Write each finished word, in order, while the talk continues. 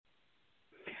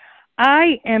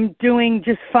I am doing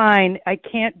just fine. I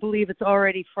can't believe it's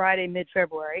already Friday,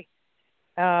 mid-February.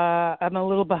 I'm a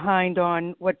little behind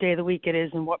on what day of the week it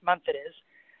is and what month it is.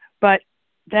 But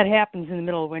that happens in the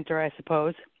middle of winter, I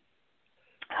suppose.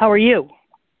 How are you?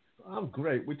 I'm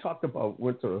great. We talked about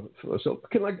winter. So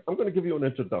I'm going to give you an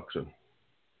introduction.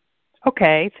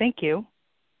 Okay, thank you.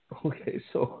 Okay,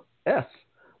 so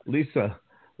Lisa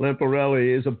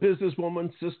Lamparelli is a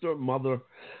businesswoman, sister, mother,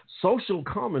 social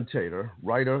commentator,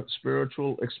 writer,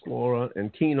 spiritual explorer,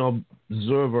 and keen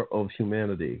observer of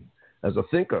humanity. As a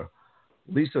thinker,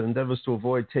 Lisa endeavors to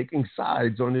avoid taking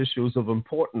sides on issues of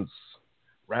importance.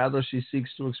 Rather, she seeks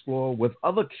to explore with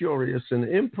other curious and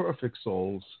imperfect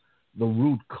souls the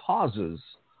root causes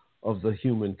of the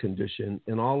human condition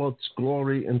in all its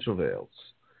glory and travails.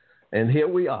 And here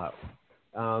we are.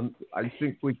 I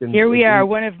think we can. Here we are,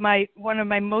 one of my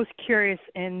most curious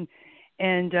and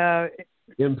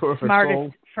imperfect smartest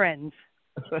soul. friends.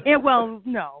 Yeah,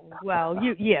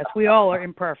 yes, we all are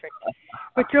imperfect,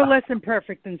 but you're less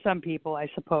imperfect than some people, I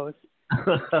suppose.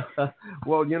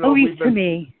 Well, at least to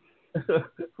me.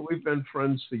 We've been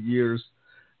friends for years,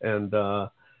 and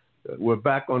we're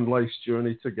back on life's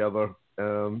journey together.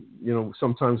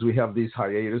 Sometimes we have these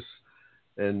hiatus.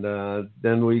 And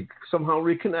then we somehow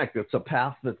reconnect. It's a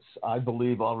path that's, I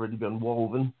believe, already been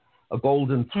woven, a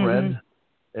golden thread.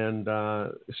 Mm-hmm. And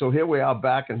so here we are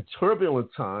back in turbulent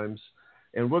times,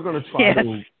 and we're going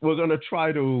to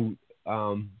try to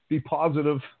be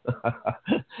positive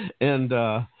and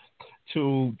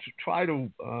to try to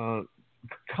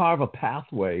carve a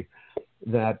pathway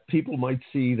that people might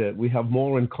see that we have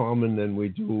more in common than we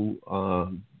do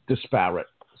disparate,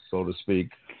 so to speak.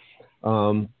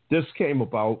 This came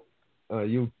about,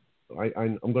 I'm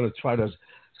going to try to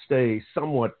stay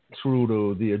somewhat true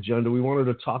to the agenda. We wanted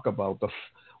to talk about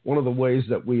one of the ways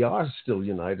that we are still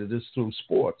united is through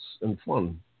sports and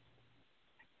fun.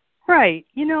 Right.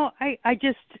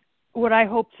 What I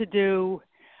hope to do,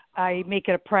 I make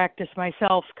it a practice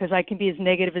myself because I can be as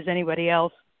negative as anybody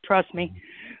else, trust me.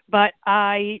 But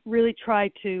I really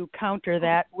try to counter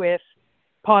that with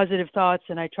positive thoughts,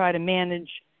 and I try to manage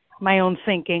my own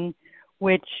thinking,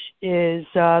 which is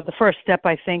the first step,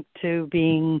 I think, to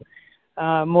being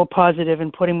more positive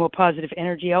and putting more positive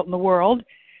energy out in the world.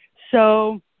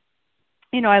 So,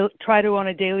 I try to, on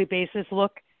a daily basis,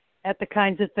 look at the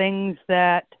kinds of things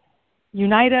that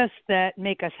unite us, that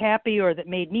make us happy or that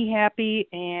made me happy.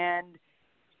 And,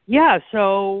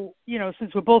 so,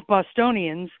 since we're both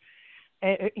Bostonians,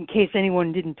 in case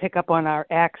anyone didn't pick up on our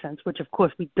accents, which, of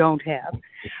course, we don't have.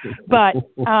 But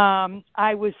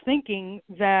I was thinking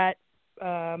that,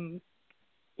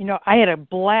 I had a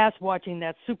blast watching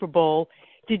that Super Bowl.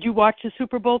 Did you watch the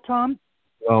Super Bowl, Tom?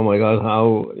 Oh my God!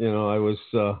 I was,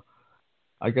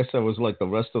 I guess I was like the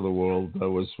rest of the world. I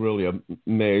was really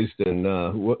amazed, and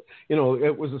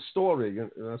it was a story.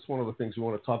 And that's one of the things we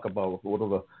want to talk about.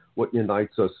 What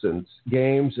unites us in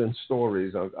games and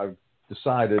stories. I've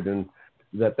decided, and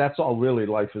that's all really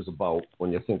life is about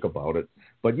when you think about it.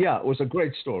 But yeah, it was a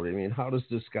great story. I mean, how does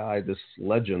this guy, this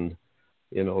legend,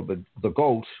 the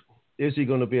GOAT, is he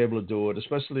going to be able to do it,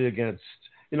 especially against,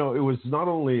 it was not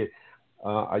only,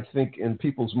 I think in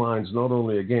people's minds, not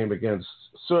only a game against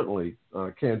certainly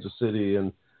Kansas City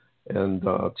and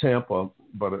Tampa,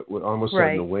 but it almost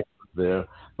had New England there,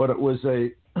 but it was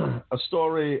a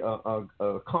story,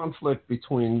 a conflict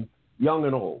between young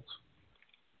and old.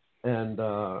 And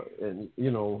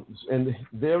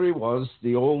there he was,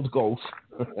 the old GOAT,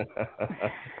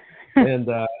 and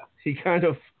he kind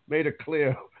of made it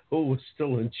clear who was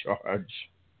still in charge.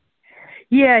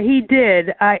 Yeah, he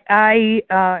did. I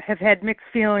have had mixed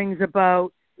feelings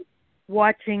about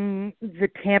watching the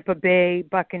Tampa Bay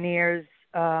Buccaneers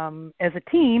as a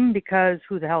team because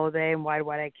who the hell are they and why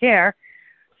would I care?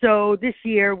 So this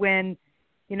year when,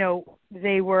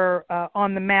 they were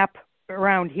on the map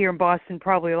around here in Boston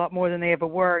probably a lot more than they ever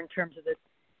were in terms of the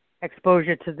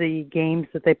exposure to the games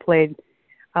that they played.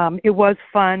 It was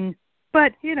fun,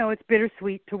 but, it's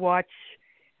bittersweet to watch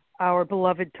our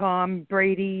beloved Tom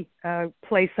Brady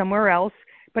play somewhere else.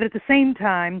 But at the same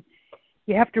time,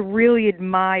 you have to really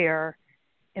admire,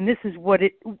 and this is what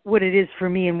it is for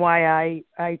me and why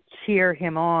I cheer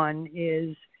him on,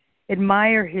 is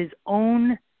admire his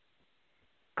own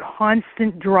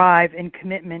constant drive and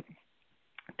commitment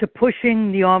to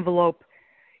pushing the envelope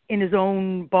in his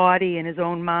own body, in his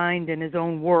own mind, in his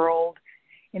own world,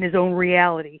 in his own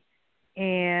reality.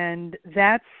 And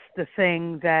that's the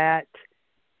thing that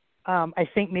I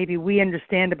think maybe we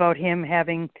understand about him,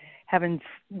 having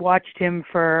watched him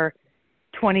for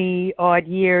 20 odd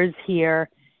years here,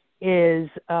 is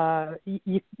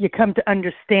you come to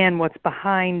understand what's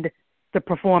behind the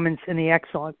performance and the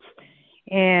excellence.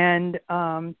 And,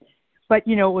 but,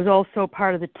 you know, it was also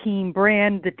part of the team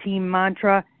brand, the team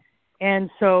mantra. And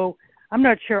so I'm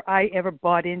not sure I ever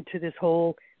bought into this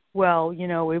whole, well, you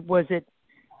know, was it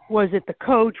the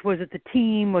coach? Was it the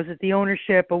team? Was it the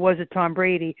ownership? Or was it Tom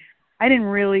Brady? I didn't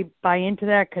really buy into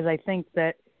that because I think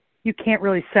that you can't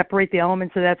really separate the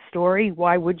elements of that story.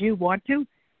 Why would you want to?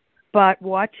 But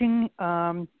watching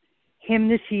him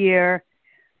this year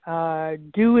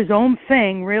do his own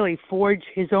thing, really forge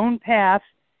his own path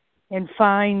and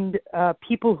find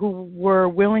people who were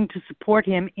willing to support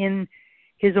him in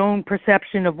his own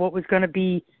perception of what was going to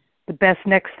be the best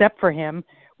next step for him,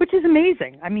 which is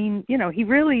amazing. I mean, you know, he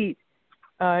really,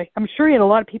 I'm sure he had a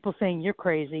lot of people saying, you're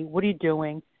crazy. What are you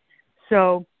doing?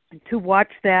 So to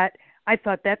watch that, I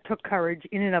thought that took courage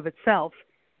in and of itself.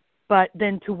 But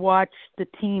then to watch the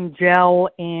team gel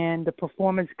and the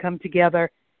performance come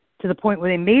together to the point where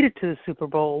they made it to the Super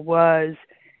Bowl was,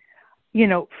 you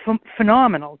know,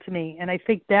 phenomenal to me. And I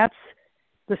think that's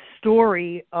the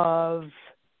story of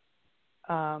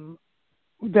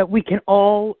that we can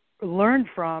all learn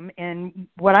from, and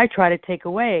what I try to take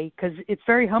away, because it's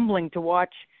very humbling to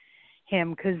watch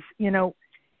him, because, you know,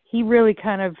 he really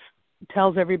kind of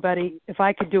tells everybody, if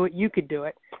I could do it, you could do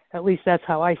it. At least that's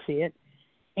how I see it.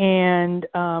 And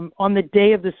on the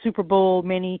day of the Super Bowl,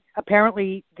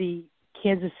 apparently the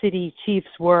Kansas City Chiefs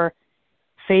were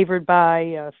favored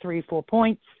by 3-4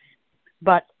 points,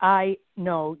 but I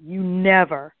know you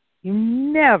never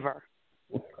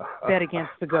bet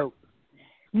against the GOAT.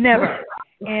 Never.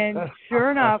 And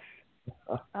sure enough,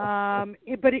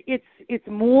 but it's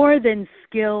more than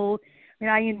skill. I mean,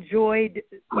 I enjoyed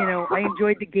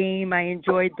the game. I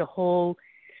enjoyed the whole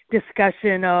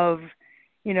discussion of,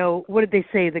 you know, what did they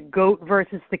say, the GOAT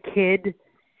versus the kid.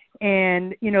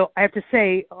 And, you know, I have to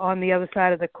say, on the other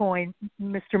side of the coin,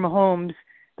 Mr. Mahomes,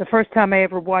 the first time I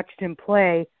ever watched him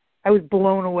play, I was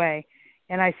blown away.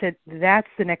 And I said, that's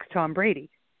the next Tom Brady.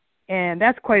 And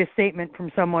that's quite a statement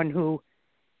from someone who,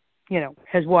 you know,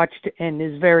 has watched and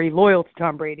is very loyal to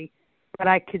Tom Brady. But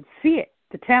I could see it,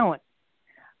 the talent.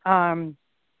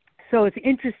 So it's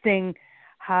interesting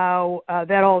how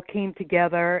that all came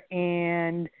together,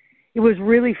 and it was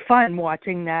really fun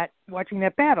watching that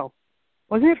battle.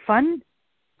 Wasn't it fun?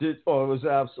 It was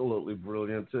absolutely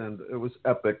brilliant, and it was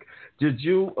epic. Did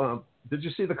you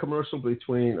see the commercial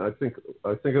between, I think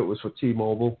it was for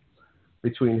T-Mobile,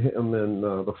 between him and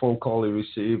the phone call he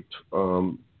received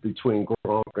between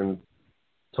Gronk and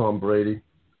Tom Brady?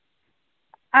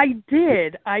 I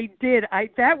did.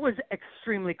 That was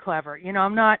extremely clever. You know,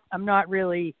 I'm not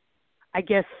really, I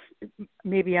guess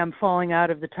maybe I'm falling out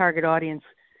of the target audience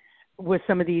with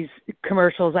some of these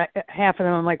commercials. Half of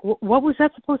them I'm like, what was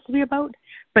that supposed to be about?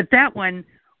 But that one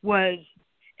was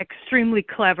extremely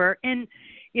clever, and,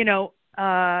 you know,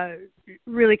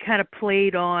 really kind of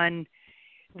played on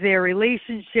their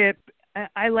relationship.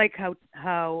 I like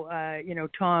how you know,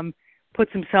 Tom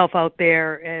puts himself out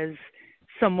there as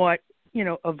somewhat, you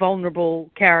know, a vulnerable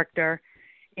character,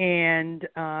 and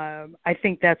I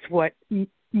think that's what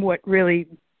really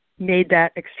made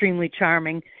that extremely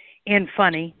charming and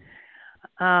funny.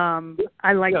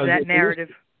 I like that narrative.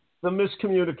 The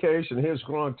miscommunication. Here's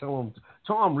Gronk telling him,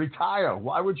 Tom, retire.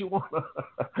 Why would you want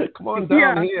to come on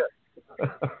down here?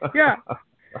 Yeah,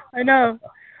 I know.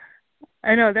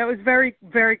 That was very,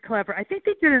 very clever. I think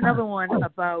they did another one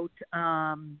about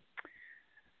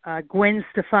Gwen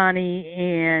Stefani,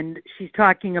 and she's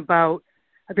talking about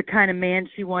the kind of man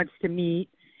she wants to meet.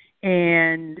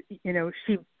 And, you know,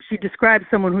 she describes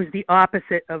someone who's the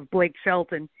opposite of Blake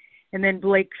Shelton. And then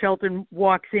Blake Shelton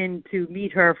walks in to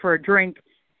meet her for a drink,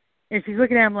 and she's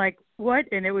looking at him like, what?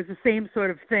 And it was the same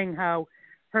sort of thing, how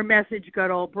her message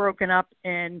got all broken up,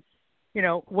 and, you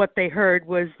know, what they heard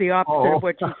was the opposite of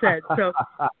what she said. So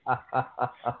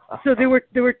there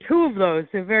were two of those.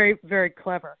 They're very, very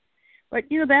clever.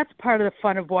 But, you know, that's part of the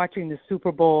fun of watching the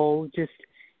Super Bowl. Just,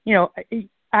 you know,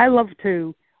 I love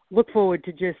to look forward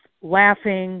to just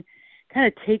laughing, kind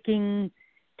of taking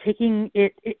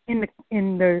it in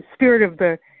the spirit of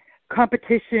the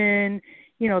competition,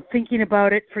 you know, thinking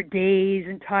about it for days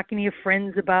and talking to your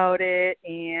friends about it.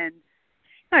 And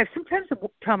sometimes,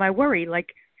 Tom, I worry, like,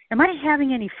 am I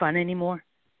having any fun anymore?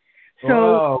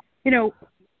 So, you know,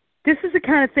 this is the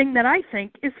kind of thing that I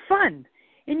think is fun.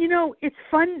 And, you know, it's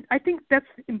fun. I think that's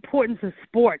the importance of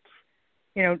sports,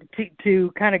 you know,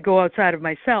 to kind of go outside of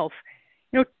myself.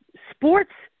 You know,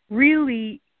 sports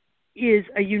really is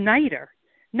a uniter,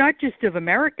 not just of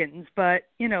Americans, but,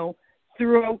 you know,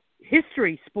 throughout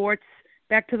history, sports,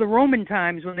 back to the Roman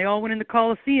times when they all went in the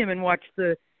Colosseum and watched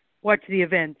the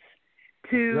events,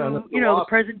 to, you know, the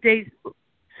present day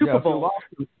Super Yeah, Bowl.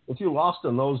 if you lost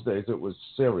in those days, it was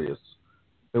serious.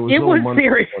 There was It no was money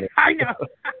serious. on it. I know.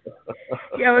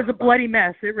 Yeah, it was a bloody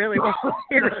mess. It really was.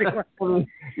 It really was. I mean,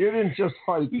 you didn't just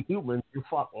fight humans; you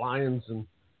fought lions and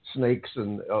snakes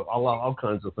and all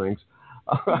kinds of things.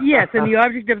 Yes, and the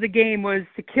object of the game was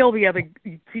to kill the other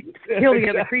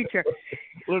creature.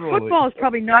 Literally. Football is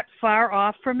probably not far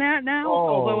off from that now,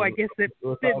 although I guess that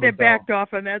they're backed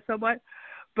off on that somewhat.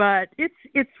 But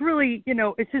it's really,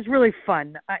 it's just really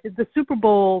fun. The Super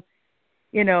Bowl,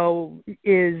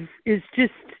 is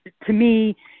just, to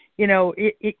me,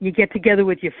 you get together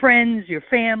with your friends, your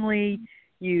family.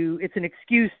 It's an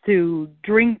excuse to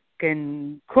drink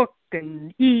and cook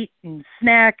and eat and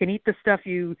snack and eat the stuff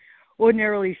you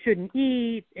ordinarily shouldn't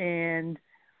eat, and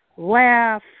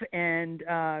laugh and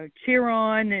cheer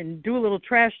on and do a little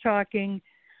trash talking.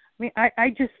 I mean, I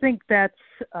just think that's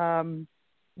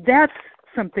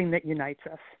something that unites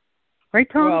us, right,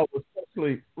 Tom?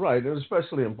 Well,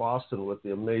 especially in Boston with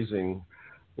the amazing,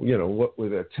 what were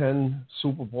there, 10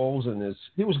 Super Bowls, and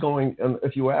he was going, and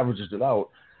if you averaged it out,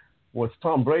 with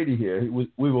Tom Brady here,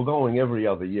 we were going every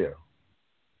other year.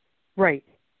 Right.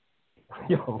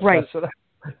 Right. So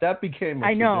that became a tradition.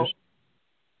 I know.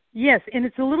 Yes, and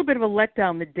it's a little bit of a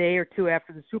letdown the day or two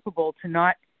after the Super Bowl to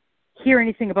not hear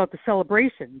anything about the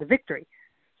celebration, the victory.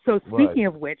 So speaking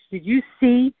of which, did you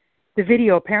see the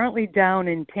video? Apparently down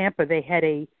in Tampa, they had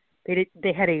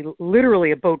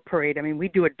literally a boat parade. I mean, we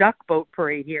do a duck boat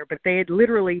parade here, but they had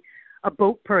literally a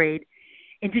boat parade.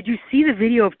 And did you see the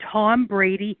video of Tom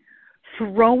Brady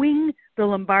throwing the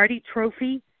Lombardi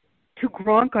Trophy to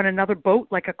Gronk on another boat,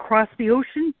 like across the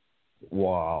ocean?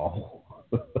 Wow.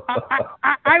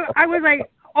 I was like,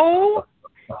 oh.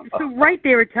 So right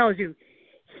there it tells you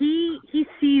he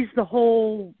sees the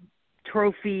whole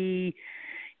trophy,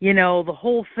 the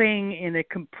whole thing in a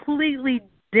completely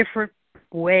different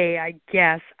way, I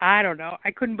guess. I don't know.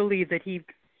 I couldn't believe that he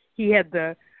had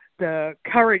the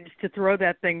courage to throw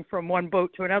that thing from one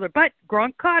boat to another, but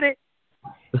Gronk caught it.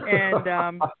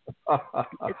 And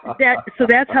so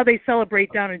that's how they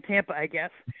celebrate down in Tampa, I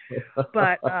guess.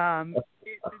 But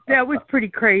that was pretty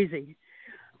crazy.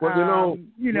 Well,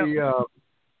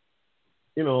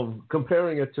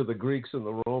 comparing it to the Greeks and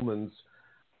the Romans,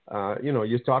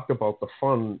 you talked about the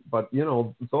fun, but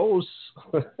those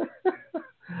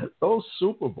those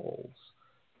Super Bowls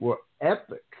were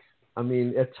epic. I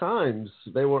mean, at times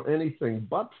they were anything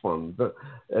but fun. But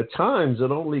at times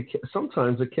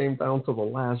sometimes it came down to the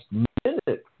last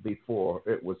minute before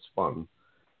it was fun,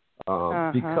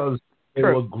 because they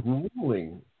were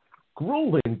grueling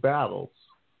battles.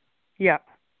 Yeah.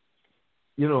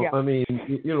 I mean,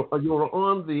 you were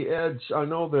on the edge. I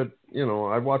know that,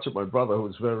 I watch it. My brother,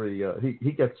 who's very,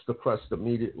 he gets depressed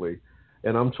immediately,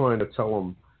 and I'm trying to tell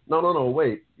him, no,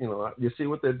 wait, you see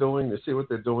what they're doing?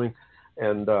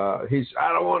 And he's, I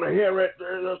don't want to hear it.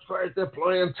 They're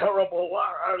playing terrible.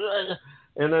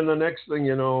 And then the next thing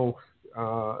was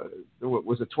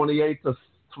it 28-3?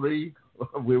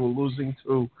 We were losing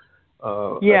to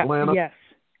Atlanta. Yes.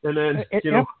 And then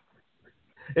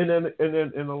and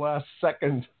then in the last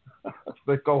second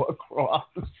they go across,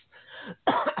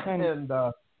 and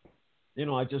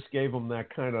I just gave him that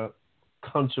kind of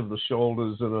hunch of the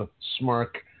shoulders and a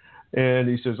smirk, and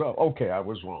he says, "Oh, okay, I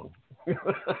was wrong."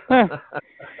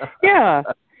 Yeah.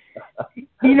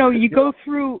 You go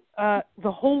through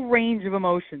the whole range of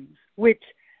emotions, which,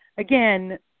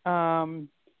 again,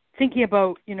 thinking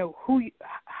about,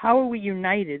 how are we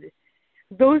united?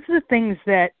 Those are the things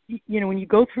that, when you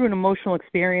go through an emotional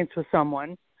experience with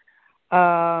someone,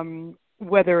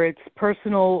 whether it's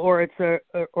personal or it's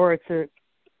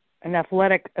an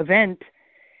athletic event,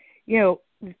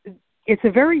 it's a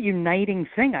very uniting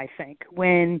thing, I think,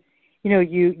 when,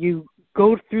 you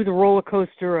go through the roller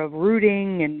coaster of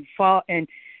rooting and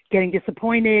getting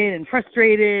disappointed and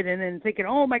frustrated, and then thinking,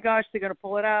 oh my gosh, they're going to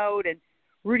pull it out, and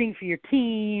rooting for your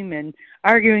team and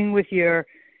arguing with your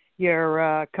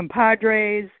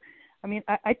compadres. I mean,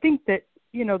 I think that,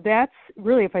 that's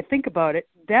really, if I think about it,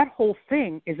 that whole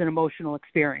thing is an emotional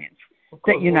experience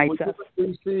that unites us.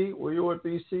 Were you at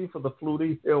BC for the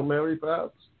Flutie Hail Mary pass?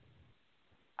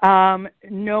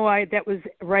 No, that was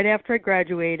right after I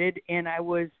graduated, and I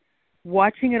was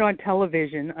watching it on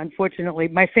television. Unfortunately,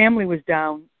 my family was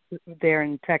down there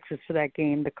in Texas for that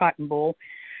game, the Cotton Bowl,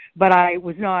 but I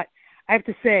was not. I have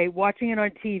to say, watching it on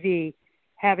TV,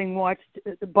 having watched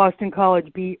Boston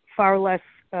College be far less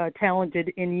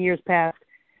talented in years past,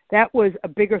 that was a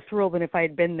bigger thrill than if I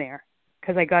had been there,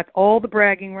 because I got all the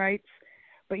bragging rights.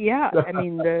 But yeah, I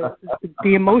mean, the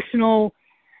emotional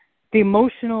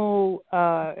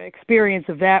experience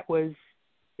of that was,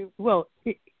 well,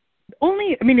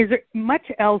 Is there much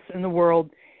else in the world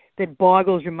that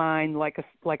boggles your mind like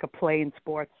a play in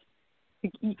sports?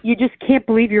 You just can't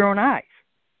believe your own eyes.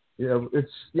 Yeah,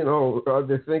 it's,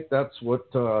 they think that's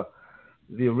what the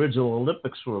original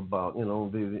Olympics were about.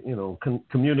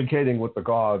 Communicating with the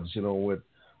gods.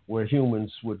 Where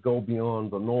humans would go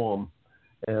beyond the norm.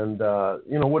 And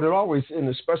what it always, and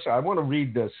especially, I want to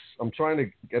read this. I'm trying to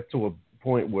get to a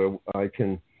point where I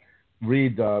can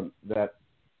read that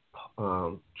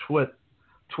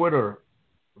Twitter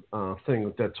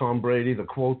thing that Tom Brady, the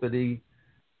quote that he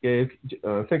gave.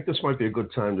 I think this might be a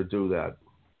good time to do that.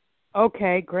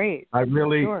 Okay, great.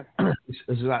 Sure.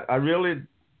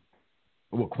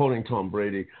 Well, quoting Tom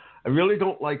Brady, I really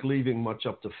don't like leaving much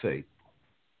up to fate,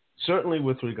 certainly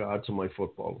with regard to my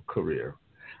football career.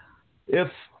 If,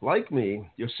 like me,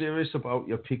 you're serious about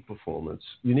your peak performance,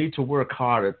 you need to work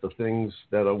hard at the things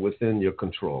that are within your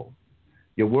control.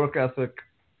 Your work ethic,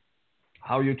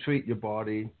 how you treat your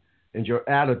body, and your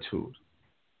attitude,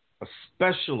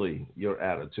 especially your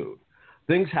attitude.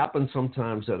 Things happen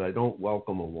sometimes that I don't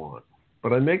welcome or want,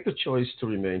 but I make the choice to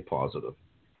remain positive.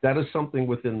 That is something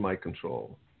within my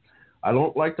control. I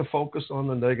don't like to focus on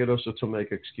the negatives or to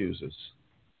make excuses.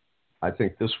 I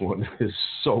think this one is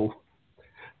so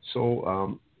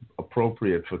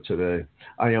appropriate for today.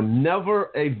 I am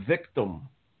never a victim.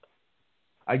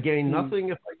 I gain nothing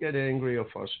if I get angry or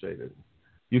frustrated.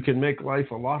 You can make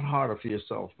life a lot harder for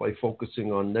yourself by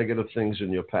focusing on negative things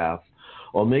in your path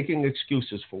or making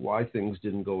excuses for why things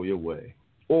didn't go your way.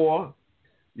 Or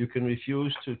you can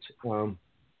refuse to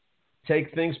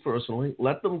take things personally,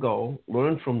 let them go,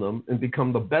 learn from them, and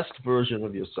become the best version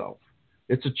of yourself.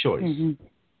 It's a choice. Mm-hmm.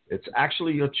 It's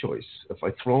actually your choice. If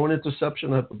I throw an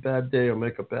interception, have a bad day, or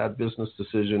make a bad business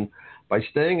decision, by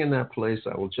staying in that place,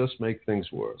 I will just make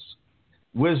things worse.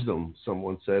 Wisdom,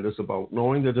 someone said, is about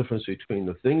knowing the difference between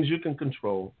the things you can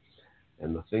control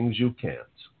and the things you can't.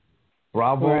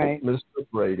 Bravo, right. Mr.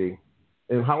 Brady.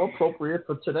 And how appropriate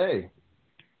for today.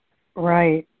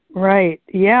 Right.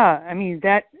 Yeah. I mean,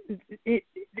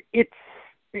 it's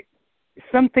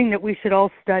something that we should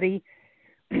all study.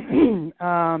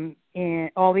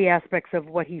 And all the aspects of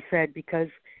what he said, because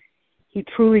he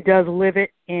truly does live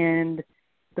it, and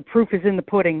the proof is in the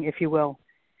pudding, if you will.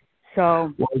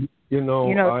 So,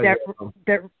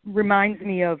 that reminds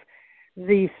me of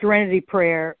the Serenity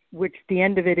Prayer, which the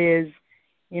end of it is,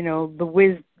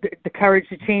 the courage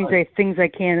to change the things I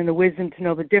can, and the wisdom to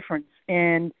know the difference.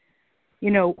 And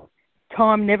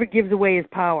Tom never gives away his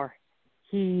power.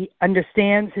 He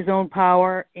understands his own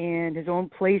power and his own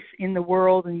place in the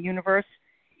world and the universe,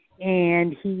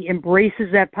 and he embraces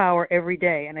that power every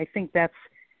day. And I think that's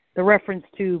the reference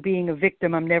to being a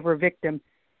victim. I'm never a victim.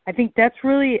 I think that's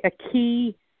really a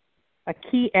key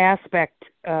aspect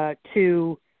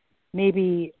to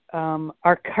maybe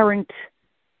our current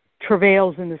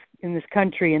travails in this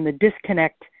country, and the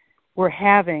disconnect we're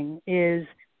having is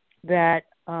that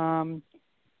I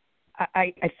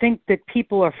think that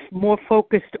people are more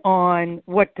focused on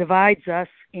what divides us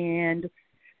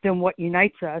than what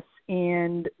unites us,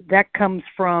 and that comes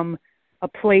from a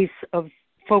place of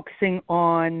focusing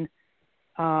on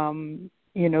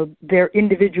their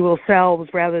individual selves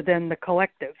rather than the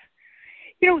collective.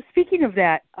 Speaking of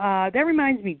that, that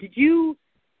reminds me. Did you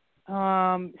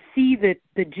see the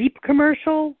Jeep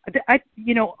commercial?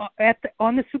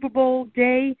 On the Super Bowl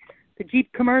day, the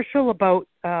Jeep commercial about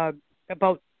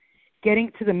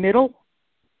getting to the middle.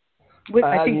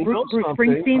 I think Bruce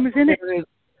Springsteen was in it.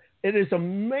 It is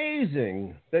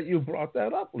amazing that you brought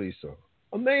that up, Lisa.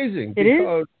 Amazing. It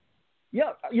is?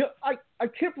 Yeah, I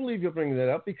can't believe you're bringing that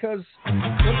up because what is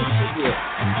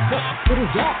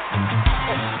that?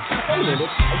 Wait a minute.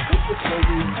 I think this could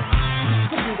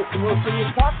be the commercial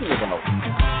you're talking about.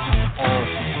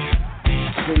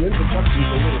 The introduction's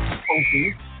a little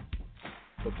funky,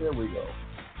 but there we go.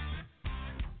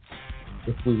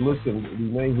 If we listen, we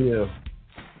may hear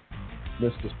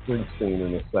Mr. Springsteen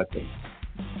in a second.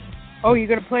 Oh, you're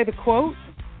going to play the quote?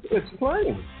 It's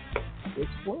playing.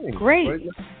 Great. Right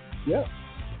now. Yeah.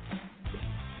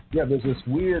 Yeah, there's this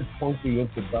weird, funky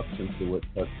introduction to it,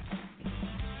 but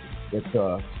it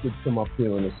should come up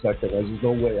here in a second. There's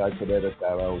no way I could edit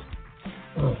that out.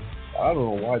 I don't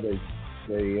know why they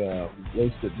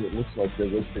wasted, it looks like they're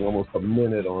wasting almost a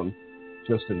minute on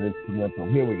just an instrumental.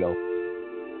 Here we go.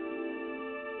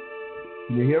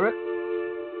 Can you hear it?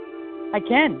 I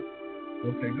can.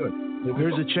 Okay, good.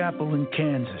 There's a chapel in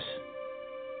Kansas,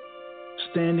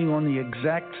 standing on the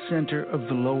exact center of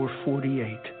the lower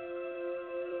 48.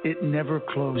 It never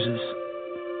closes.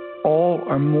 All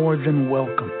are more than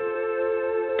welcome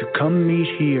to come meet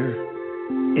here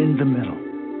in the middle.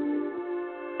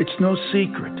 It's no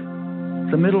secret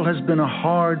The middle has been a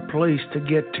hard place to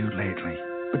get to lately,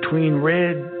 between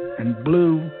red and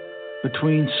blue,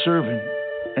 between servant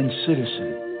and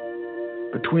citizen,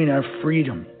 between our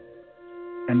freedom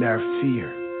and our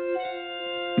fear.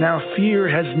 Now, fear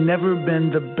has never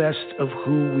been the best of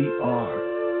who we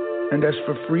are. And as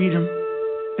for freedom,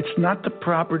 it's not the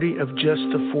property of just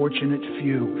the fortunate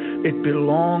few. It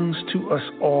belongs to us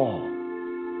all.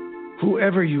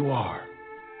 Whoever you are,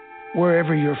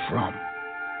 wherever you're from.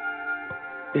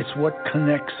 It's what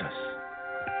connects us.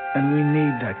 And we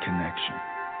need that connection.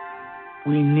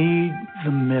 We need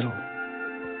the middle.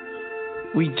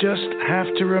 We just have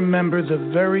to remember the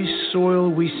very soil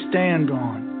we stand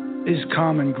on is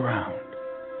common ground.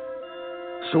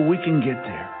 So we can get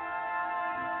there.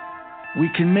 We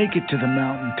can make it to the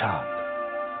mountaintop,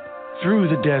 through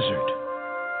the desert,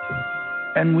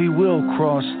 and we will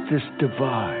cross this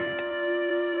divide.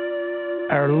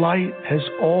 Our light has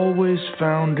always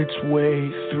found its way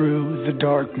through the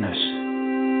darkness,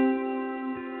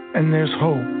 and there's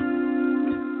hope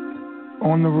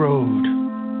on the road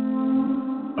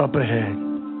up ahead.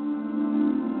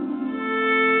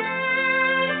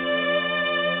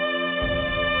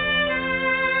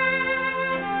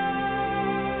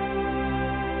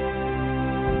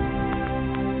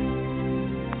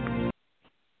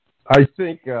 I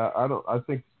think I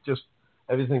think just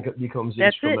everything becomes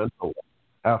instrumental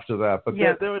after that. But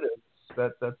yep. there it is.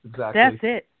 That's exactly. That's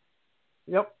it.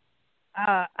 Yep.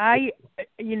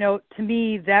 To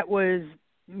me, that was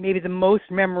maybe the most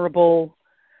memorable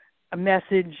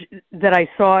message that I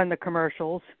saw in the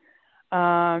commercials.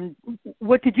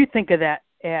 What did you think of that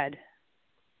ad?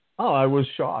 Oh, I was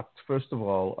shocked. First of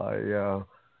all,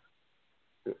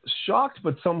 shocked,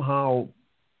 but somehow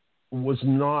was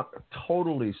not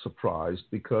totally surprised,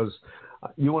 because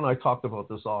you and I talked about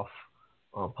this off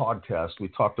podcast. We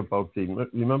talked about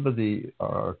remember the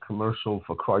commercial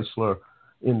for Chrysler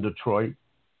in Detroit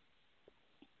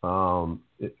during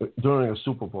a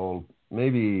Super Bowl,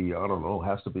 maybe, I don't know,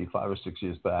 has to be 5 or 6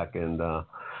 years back. And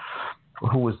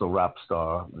who was the rap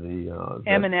star?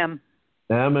 Eminem.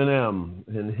 Eminem,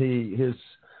 and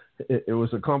it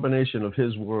was a combination of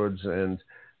his words and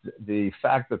the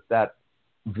fact that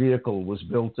vehicle was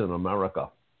built in America.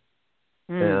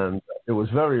 And it was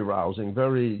very rousing,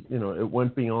 very, it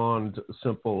went beyond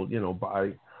simple,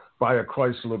 buy a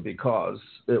Chrysler, because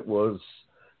it was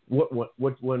what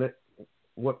went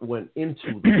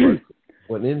into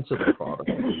the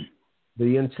product,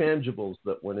 the intangibles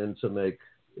that went in to make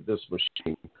this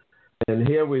machine. And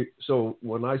so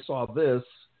when I saw this,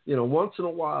 once in a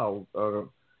while,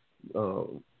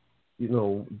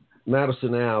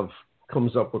 Madison Ave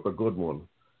comes up with a good one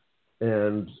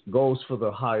and goes for the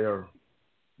higher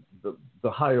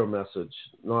message,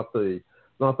 not the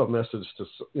message to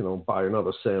buy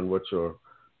another sandwich or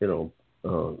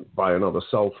buy another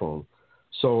cell phone.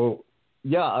 So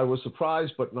yeah, I was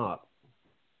surprised, but not.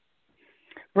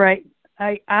 Right.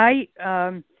 I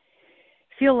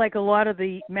feel like a lot of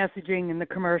the messaging in the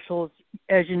commercials,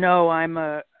 as you know, I'm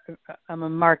a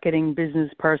marketing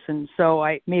business person, so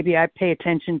I pay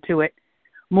attention to it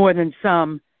more than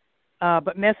some.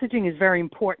 But messaging is very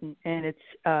important, and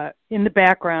it's in the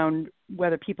background,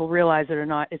 whether people realize it or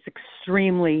not. It's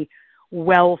extremely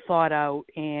well thought out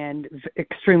and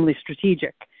extremely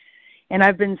strategic. And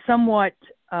I've been somewhat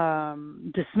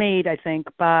dismayed, I think,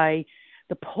 by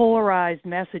the polarized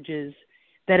messages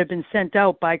that have been sent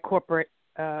out by corporate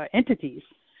entities.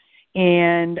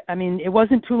 And, I mean, it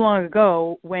wasn't too long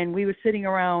ago when we were sitting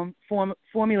around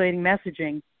formulating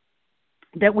messaging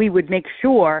that we would make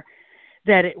sure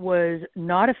that it was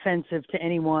not offensive to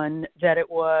anyone, that it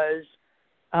was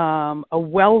a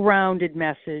well-rounded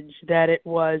message, that it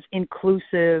was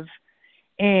inclusive,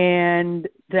 and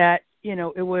that,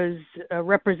 it was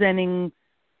representing,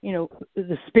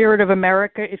 the spirit of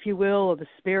America, if you will, or the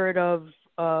spirit of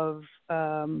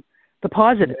the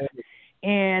positive.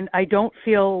 And I don't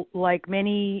feel like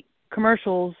many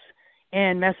commercials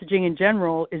and messaging in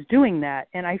general is doing that.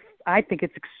 And I think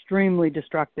it's extremely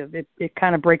destructive. It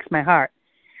kind of breaks my heart.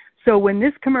 So when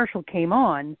this commercial came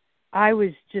on, I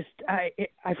was just, I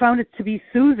found it to be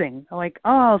soothing. Like,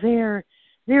 oh, there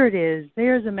it is.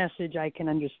 There's a message I can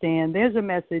understand. There's a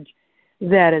message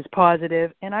that is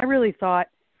positive. And I really thought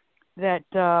that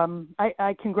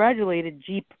I congratulated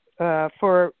Jeep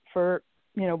for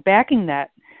backing that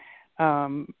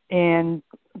and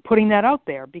putting that out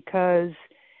there, because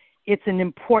it's an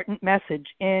important message.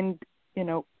 And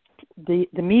the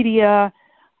media,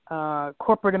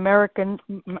 corporate America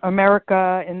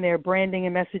and their branding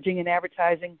and messaging and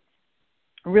advertising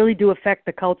really do affect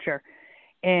the culture.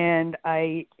 And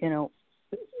I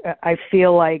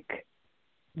feel like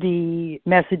the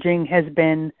messaging has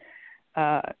been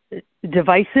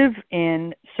divisive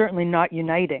and certainly not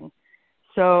uniting.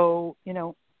 So,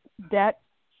 that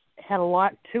had a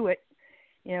lot to it.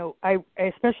 I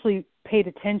especially paid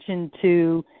attention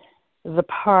to the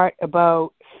part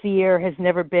about fear has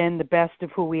never been the best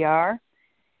of who we are.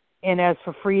 And as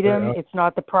for freedom, it's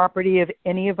not the property of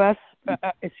any of us,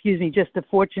 just a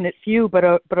fortunate few, but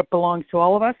it belongs to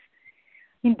all of us.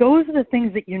 I mean, those are the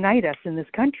things that unite us in this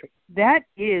country. That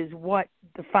is what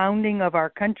the founding of our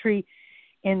country,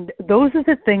 and those are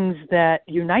the things that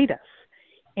unite us.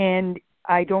 And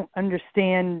I don't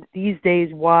understand these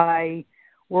days why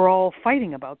we're all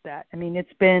fighting about that. I mean,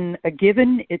 it's been a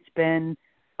given. It's been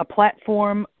a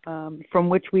platform from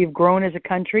which we've grown as a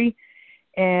country.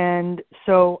 And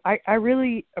so I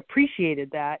really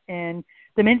appreciated that. And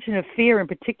the mention of fear in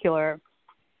particular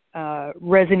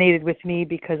resonated with me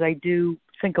because I do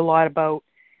think a lot about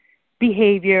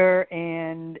behavior,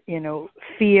 and,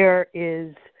 fear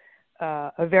is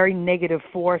a very negative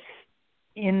force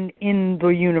in the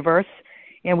universe,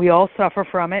 and we all suffer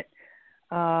from it.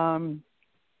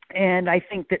 And I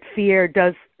think that fear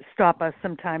does stop us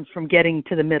sometimes from getting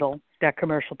to the middle that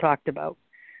commercial talked about.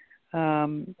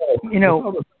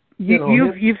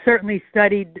 You've certainly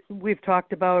studied, we've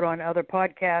talked about on other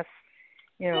podcasts,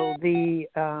 the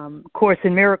Course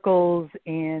in Miracles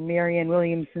and Marianne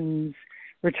Williamson's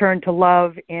Return to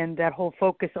Love and that whole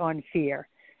focus on fear.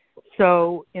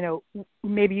 So,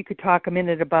 maybe you could talk a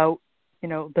minute about,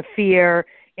 the fear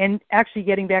and actually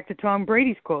getting back to Tom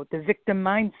Brady's quote, the victim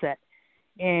mindset,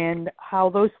 and how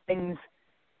those things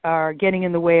are getting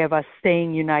in the way of us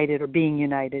staying united or being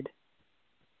united.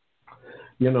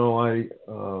 I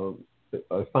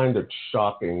find it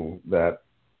shocking that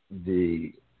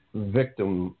the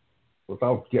victim,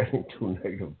 without getting too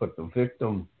negative, but the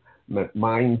victim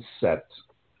mindset,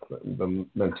 the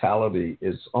mentality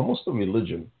is almost a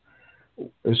religion.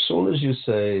 As soon as you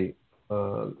say,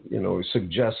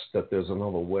 suggest that there's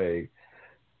another way,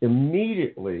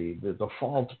 immediately the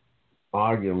default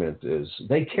argument is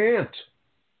they can't.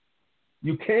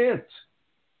 You can't.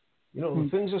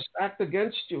 Things are stacked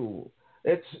against you.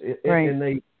 Right.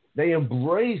 And they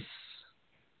embrace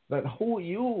that. Who are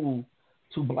you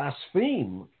to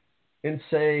blaspheme and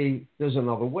say there's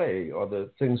another way or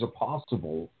that things are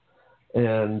possible?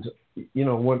 And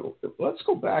let's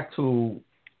go back to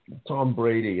Tom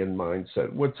Brady and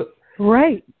mindset.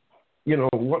 Right.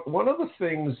 One of the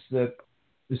things that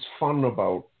is fun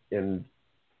about in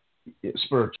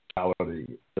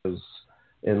spirituality is,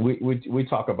 and we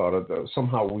talk about it,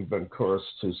 somehow we've been cursed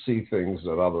to see things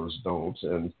that others don't.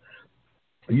 And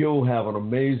you have an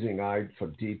amazing eye for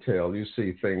detail. You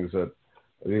see things that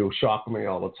shock me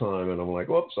all the time. And I'm like,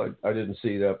 whoops, I didn't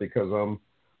see that because I'm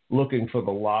looking for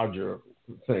the larger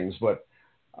things. But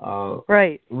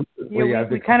right.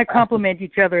 We kind of complement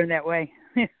each other in that way.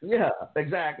 Yeah,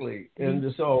 exactly.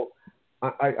 And so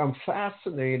I'm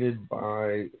fascinated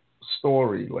by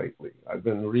story lately. I've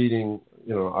been reading,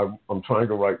 I'm trying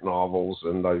to write novels,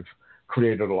 and I've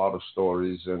created a lot of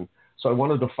stories. And so I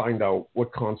wanted to find out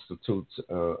what constitutes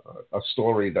a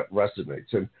story that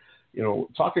resonates. And,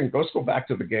 let's go back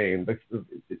to the game.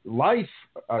 Life,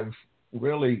 I've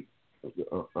really,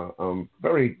 I'm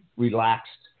very relaxed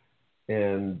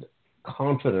and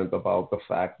confident about the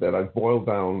fact that I've boiled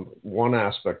down one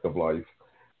aspect of life,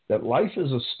 that life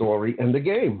is a story and a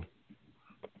game.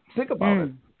 Think about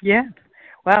it. Yeah.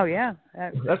 Wow, yeah.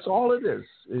 That's all it is.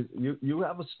 You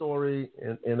have a story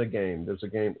and a game. There's a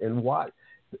game. And why?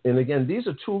 And again, these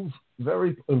are two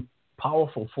very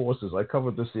powerful forces. I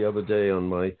covered this the other day on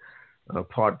my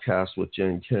podcast with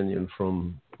Jane Kenyon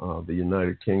from the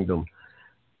United Kingdom.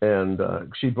 And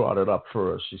she brought it up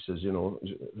first. She says,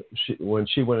 when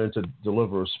she went in to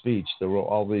deliver a speech, there were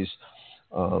all these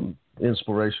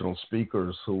inspirational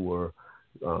speakers who were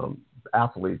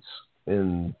athletes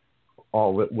in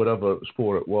whatever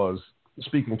sport it was,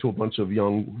 speaking to a bunch of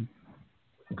young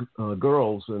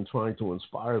girls and trying to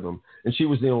inspire them. And she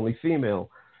was the only female.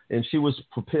 And she was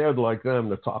prepared like them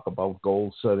to talk about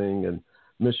goal setting and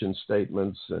mission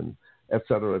statements and et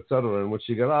cetera, et cetera. And when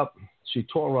she got up, she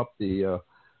tore up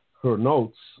her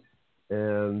notes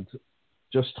and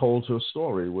just told her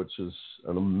story, which is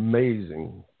an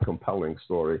amazing, compelling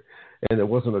story. And there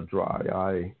wasn't a dry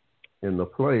eye in the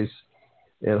place.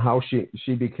 And how she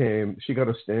got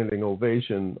a standing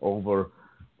ovation over,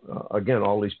 again,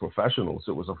 all these professionals.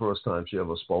 It was the first time she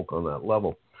ever spoke on that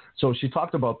level. So she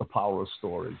talked about the power of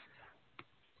story.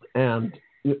 And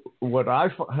what I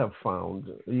have found,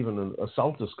 even in a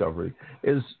self-discovery,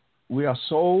 is we are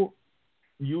so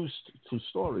used to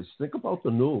stories. Think about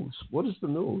the news. What is the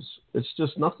news? It's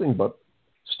just nothing but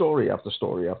story after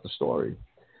story after story.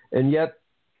 And yet,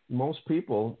 most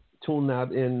people tune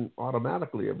that in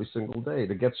automatically every single day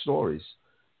to get stories.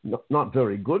 Not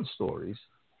very good stories,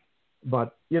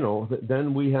 but,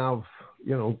 then we have,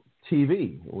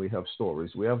 TV, we have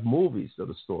stories, we have movies that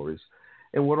are stories.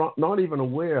 And we're not even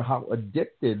aware how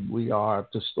addicted we are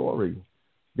to story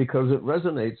because it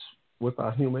resonates with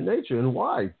our human nature. And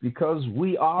why? Because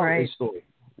we are a story.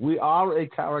 We are a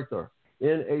character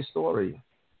in a story.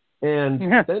 And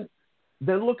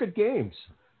then look at games.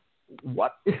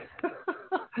 What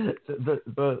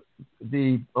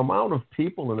the amount of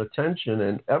people and attention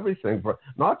and everything, for,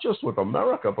 not just with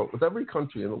America, but with every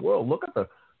country in the world. Look at the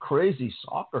crazy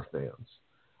soccer fans.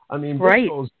 I mean, this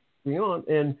goes beyond.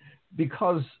 And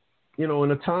because, in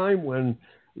a time when,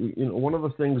 one of the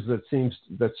things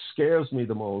that scares me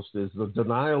the most is the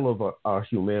denial of our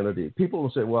humanity. People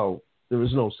will say, well, there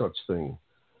is no such thing.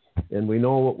 And we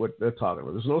know what they're talking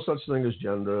about. There's no such thing as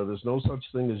gender. There's no such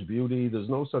thing as beauty. There's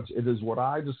no such. It is what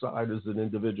I decide as an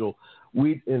individual.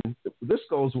 And this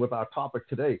goes with our topic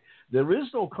today. There is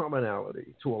no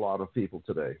commonality to a lot of people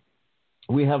today.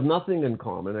 We have nothing in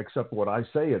common except what I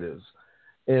say it is.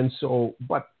 And so,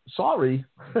 but sorry,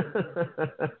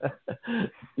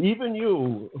 even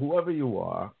you, whoever you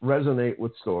are, resonate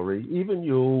with story. Even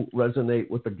you resonate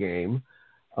with the game.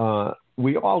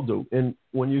 We all do. And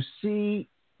when you see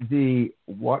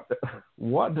what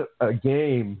a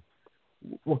game,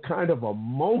 what kind of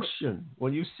emotion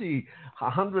when you see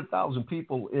 100,000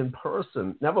 people in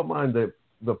person, never mind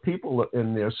the people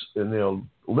in their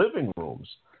living rooms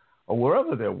or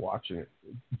wherever they're watching it,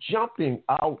 jumping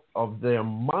out of their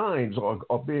minds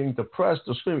or being depressed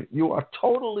or screaming. You are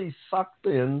totally sucked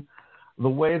in the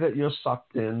way that you're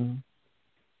sucked in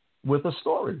with a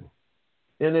story.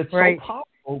 And it's so powerful.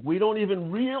 We don't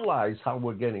even realize how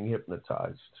we're getting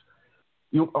hypnotized.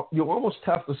 You almost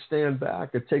have to stand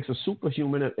back. It takes a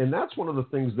superhuman, and that's one of the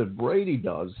things that Brady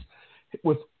does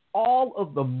with all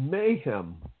of the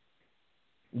mayhem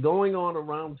going on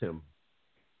around him.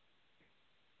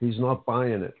 He's not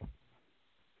buying it.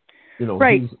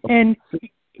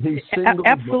 He's single.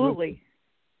 Absolutely.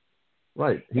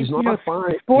 Right. He's not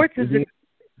buying. Sports is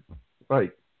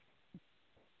right.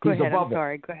 Go ahead. I'm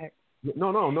sorry. Go ahead.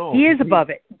 No. He is above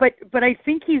it, but I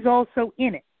think he's also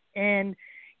in it. And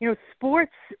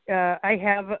sports. I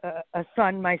have a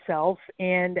son myself,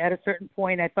 and at a certain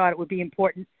point, I thought it would be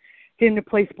important for him to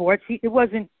play sports. It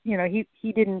wasn't.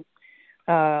 He didn't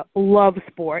love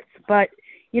sports, but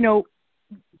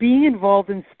being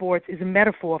involved in sports is a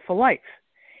metaphor for life,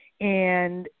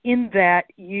 and in that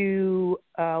you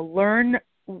learn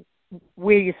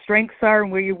where your strengths are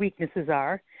and where your weaknesses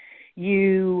are.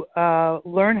 You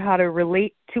learn how to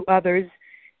relate to others,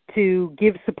 to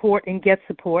give support and get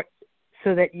support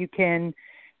so that you can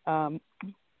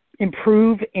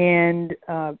improve and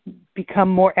become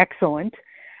more excellent.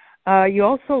 You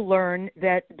also learn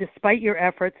that despite your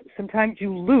efforts, sometimes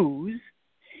you lose,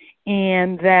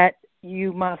 and that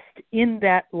you must, in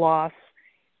that loss,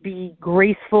 be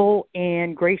graceful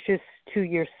and gracious to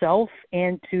yourself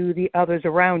and to the others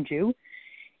around you.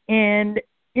 And,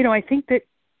 I think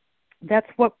that's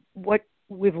what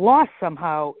we've lost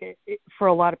somehow for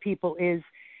a lot of people is,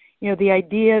 the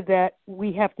idea that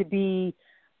we have to be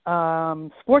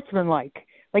sportsmanlike.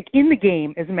 Like in the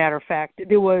game, as a matter of fact,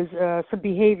 there was some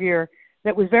behavior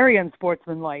that was very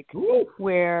unsportsmanlike,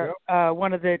 where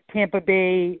one of the Tampa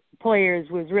Bay players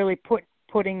was really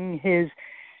putting his,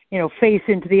 face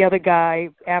into the other guy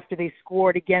after they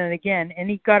scored again and again, and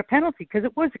he got a penalty because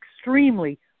it was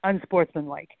extremely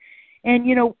unsportsmanlike. And,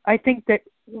 I think that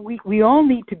we all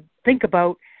need to think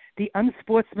about the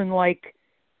unsportsmanlike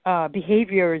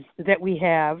behaviors that we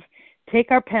have,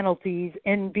 take our penalties,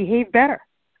 and behave better.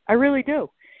 I really do.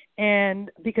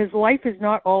 And because life is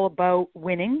not all about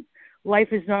winning. Life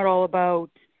is not all about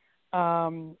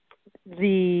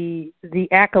the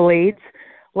accolades.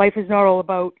 Life is not all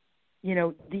about,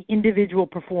 the individual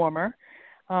performer,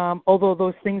 although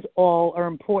those things all are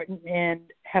important and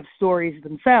have stories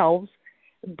themselves.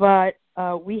 But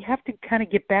we have to kind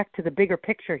of get back to the bigger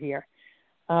picture here.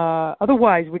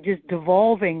 Otherwise, we're just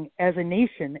devolving as a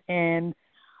nation, and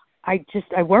I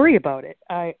worry about it.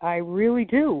 I really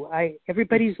do.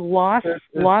 Everybody's lost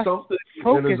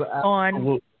focus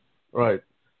on. Right.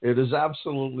 It is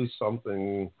absolutely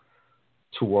something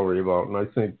to worry about, and I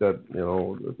think that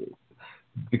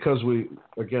because we,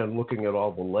 again, looking at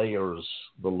all the layers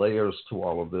to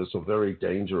all of this are very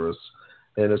dangerous.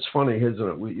 And it's funny, isn't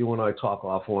it? You and I talk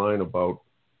offline about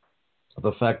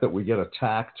the fact that we get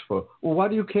attacked for, well, why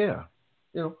do you care?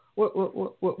 Why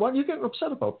are you getting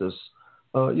upset about this?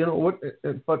 But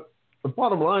the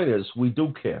bottom line is we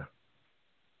do care.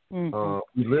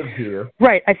 We live here.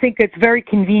 Right. I think it's very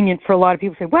convenient for a lot of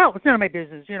people to say, well, it's none of my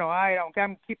business.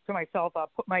 I'm keep to myself. I'll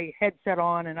put my headset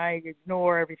on and I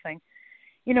ignore everything.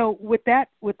 With that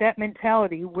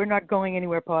mentality, we're not going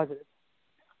anywhere positive.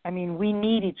 I mean, we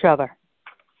need each other.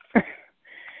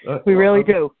 We really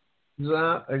do. We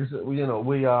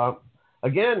are,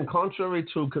 again, contrary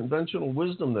to conventional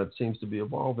wisdom that seems to be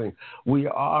evolving, we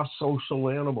are social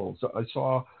animals. I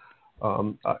saw,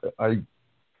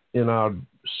 in our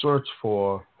search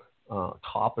for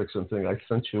topics and things, I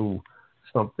sent you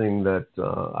something that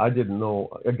I didn't know.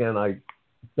 Again, I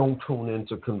don't tune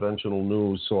into conventional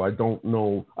news, so I don't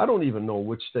know. I don't even know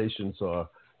which stations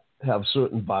have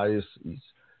certain biases.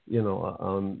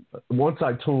 Once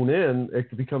I tune in,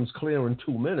 it becomes clear in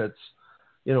 2 minutes.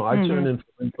 I turn in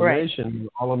information. Right.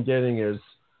 All I'm getting is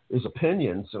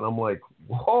opinions, and I'm like,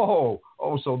 whoa!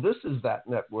 Oh, so this is that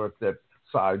network that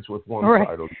sides with one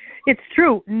side. It's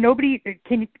true. Nobody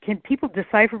can people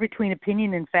decipher between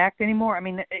opinion and fact anymore? I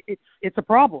mean, it's a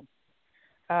problem.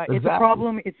 Exactly. It's a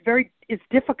problem. It's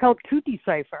difficult to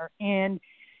decipher. And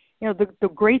the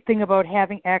great thing about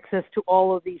having access to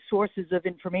all of these sources of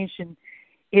information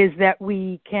is that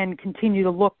we can continue to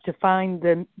look to find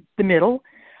the middle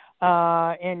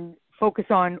and focus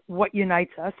on what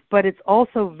unites us. But it's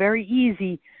also very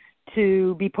easy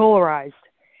to be polarized.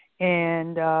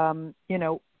 And,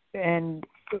 and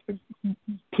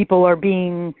people are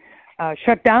being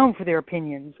shut down for their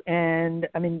opinions. And,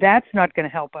 I mean, that's not going to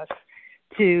help us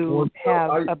to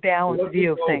have a balanced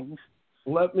view of things.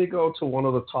 Let me go to one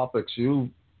of the topics you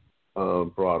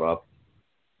brought up,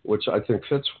 which I think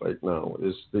fits right now,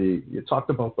 is you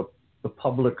talked about the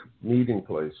public meeting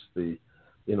place,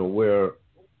 where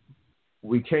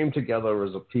we came together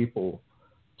as a people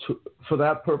for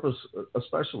that purpose,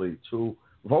 especially to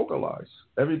vocalize.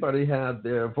 Everybody had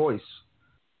their voice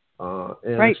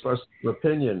and expressed their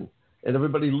opinion, and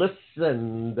everybody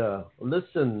listened.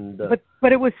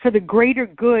 But it was for the greater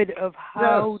good of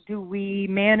how do we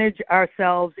manage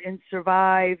ourselves and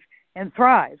survive and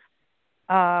thrive.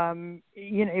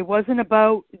 It wasn't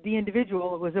about the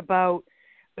individual. It was about,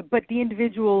 but the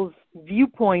individual's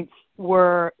viewpoints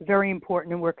were very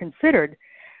important and were considered.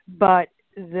 But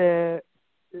the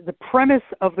premise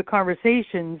of the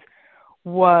conversations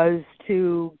was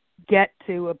to get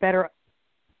to a better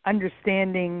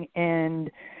understanding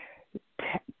and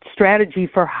strategy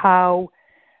for how,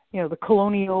 the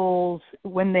colonials,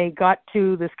 when they got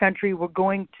to this country, were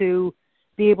going to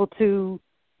be able to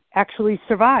actually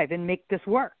survive and make this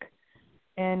work.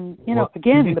 And,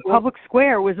 again, the public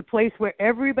square was a place where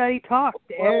everybody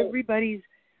talked. Everybody's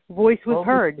voice was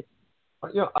heard.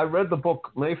 I read the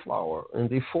book Mayflower, and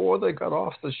before they got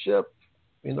off the ship,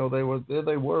 they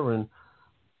were in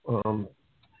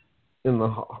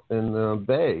the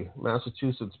Bay,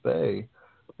 Massachusetts Bay,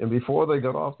 and before they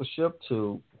got off the ship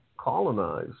to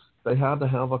colonize, they had to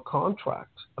have a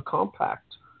compact.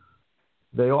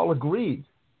 They all agreed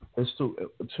as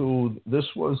to this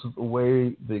was the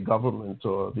way the government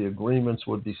or the agreements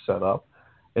would be set up,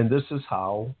 and this is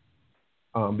how.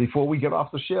 Before we get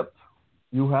off the ship,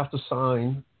 you have to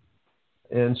sign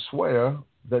and swear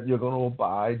that you're going to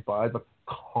abide by the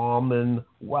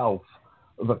commonwealth,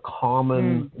 the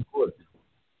common good.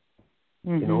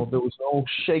 Mm-hmm. There was no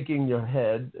shaking your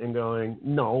head and going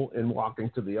no and walking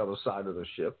to the other side of the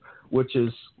ship, which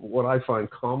is what I find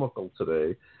comical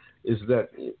today, is that,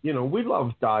 we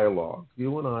love dialogue.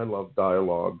 You and I love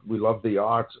dialogue. We love the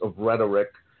art of rhetoric.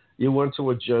 You went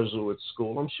to a Jesuit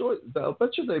school. I'm sure, I'll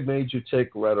bet you they made you take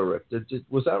rhetoric.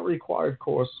 Was that a required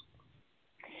course?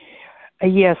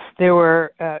 Yes, there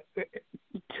were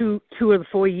 2 of the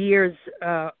 4 years,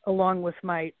 along with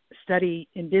my study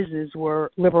in business,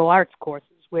 were liberal arts courses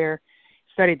where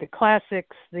you studied the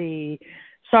classics, the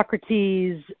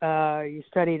Socrates, you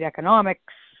studied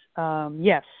economics.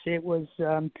 Yes, it was,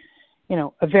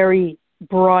 a very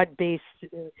broad-based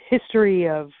history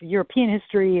of European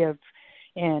history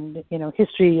and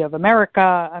history of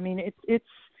America. I mean,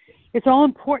 it's all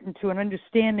important to an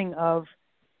understanding of,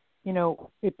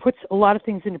 it puts a lot of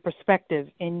things into perspective,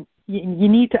 and you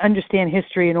need to understand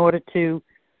history in order to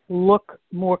look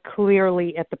more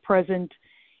clearly at the present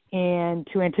and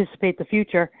to anticipate the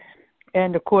future.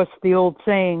 And of course, the old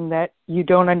saying that you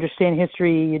don't understand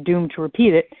history, you're doomed to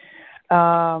repeat it.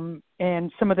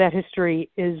 And some of that history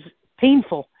is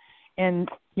painful. And,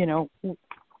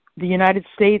 the United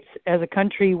States as a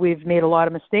country, we've made a lot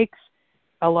of mistakes.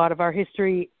 A lot of our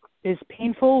history is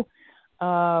painful,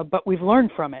 but we've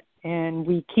learned from it, and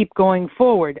we keep going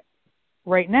forward.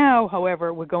 Right now,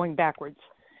 however, we're going backwards.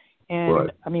 And, right.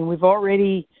 I mean, we've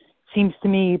already, seems to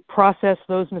me, processed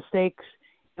those mistakes,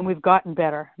 and we've gotten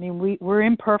better. I mean, we're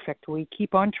imperfect. We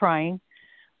keep on trying.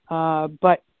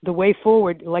 But the way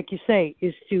forward, like you say,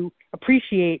 is to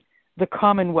appreciate the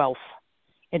commonwealth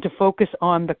and to focus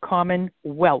on the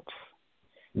commonwealth.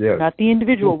 Yes. Not the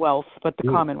individual wealth, but the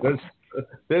commonwealth.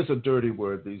 There's a dirty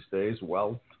word these days,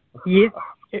 wealth. Yeah.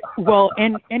 Well,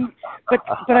 but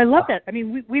I love that. I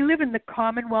mean, we live in the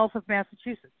Commonwealth of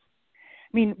Massachusetts.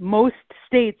 I mean, most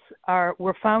states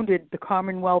were founded the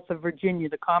Commonwealth of Virginia,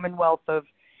 the Commonwealth of,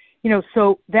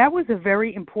 so that was a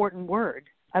very important word.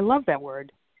 I love that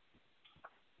word.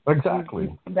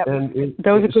 Exactly. That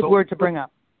was a good word to bring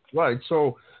up. Right.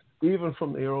 So even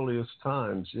from the earliest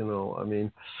times, I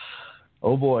mean,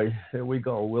 oh boy, here we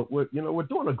go. We're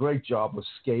doing a great job of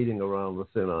skating around the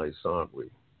thin ice, aren't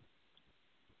we?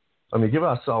 I mean, give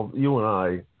ourselves, you and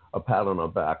I, a pat on our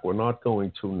back. We're not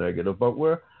going too negative, but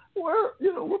we're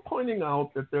pointing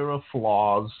out that there are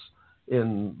flaws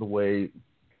in the way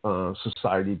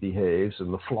society behaves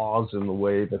and the flaws in the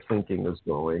way the thinking is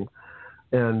going.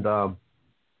 And,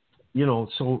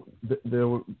 so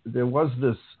there was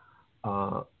this,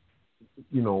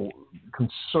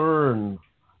 concern.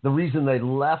 The reason they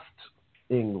left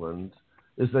England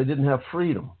is they didn't have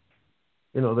freedom.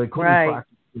 They couldn't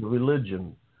practice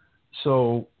religion.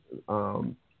 So,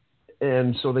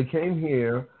 and so they came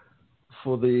here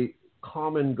for the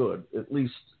common good, at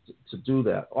least to do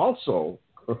that. Also,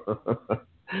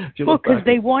 because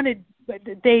they wanted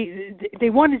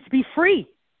to be free.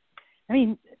 I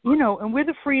mean, and we're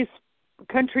the freest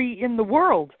country in the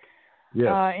world.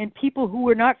 Yes. And people who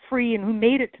were not free and who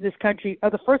made it to this country are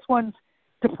the first ones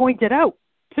to point it out,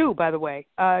 too, by the way.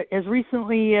 As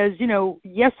recently as,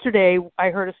 yesterday, I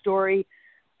heard a story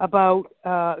about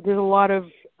there's a lot of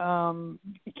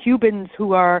Cubans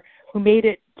who made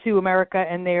it to America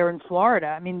and they're in Florida.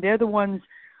 I mean, they're the ones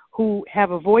who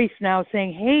have a voice now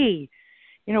saying, hey,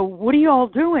 what are you all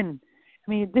doing?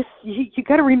 I mean, you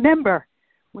got to remember,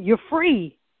 you're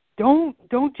free. Don't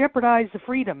jeopardize the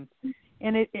freedom.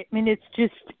 And it's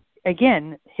just,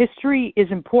 again, history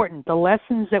is important. The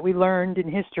lessons that we learned in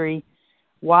history,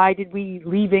 why did we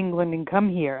leave England and come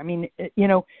here? I mean,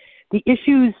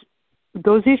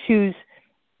 those issues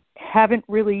haven't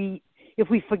really, if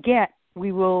we forget,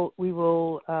 we will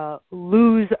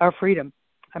lose our freedom.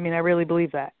 I mean, I really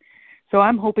believe that. So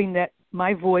I'm hoping that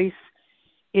my voice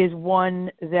is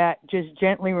one that just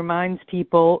gently reminds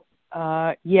people,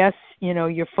 yes,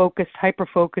 you're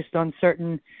hyper-focused on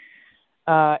certain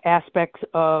aspects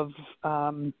of,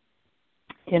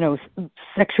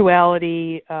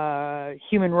 sexuality,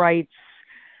 human rights,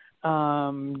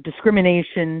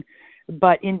 discrimination.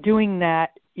 But in doing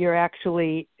that, you're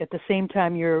actually, at the same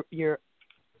time you're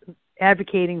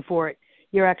advocating for it,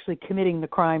 you're actually committing the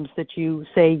crimes that you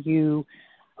say you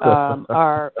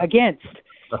are against.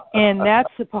 And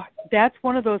that's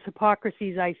one of those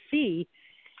hypocrisies I see.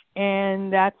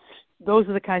 And those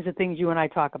are the kinds of things you and I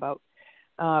talk about.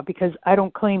 Because I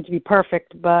don't claim to be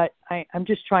perfect, but I'm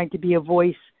just trying to be a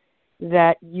voice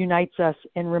that unites us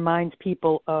and reminds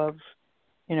people of,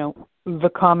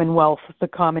 the commonwealth, the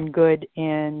common good,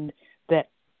 and that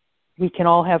we can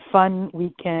all have fun.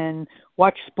 We can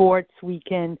watch sports. We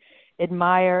can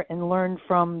admire and learn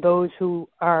from those who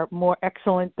are more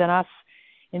excellent than us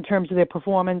in terms of their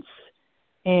performance.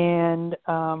 And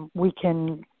we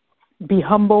can be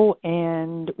humble,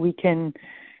 and we can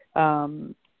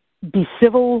be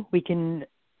civil. We can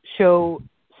show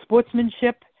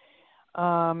sportsmanship,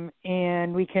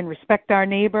 and we can respect our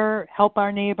neighbor, help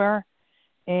our neighbor,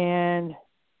 and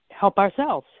help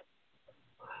ourselves.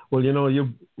 Well,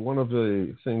 one of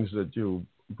the things that you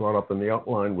brought up in the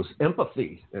outline was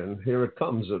empathy, and here it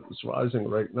comes. It's rising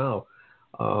right now.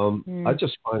 I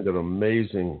just find it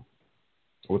amazing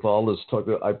with all this talk.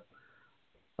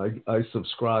 I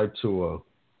subscribe to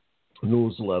a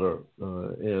newsletter,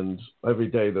 and every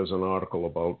day there's an article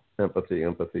about empathy.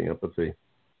 And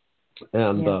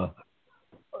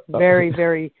very,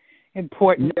 very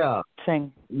important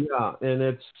thing. Yeah,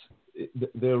 and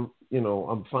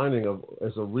I'm finding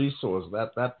as a resource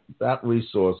that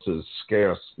resource is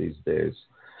scarce these days,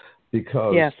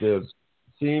 because there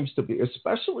seems to be,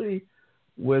 especially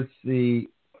with the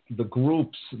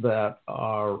groups that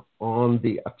are on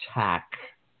the attack.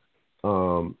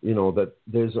 That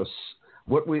there's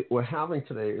what we're having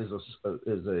today is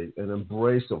an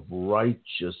embrace of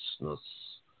righteousness.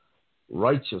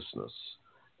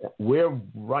 We're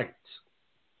right,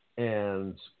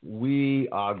 and we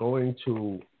are going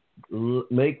to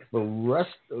make the rest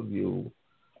of you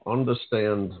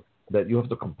understand that you have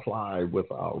to comply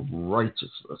with our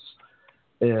righteousness,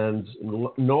 and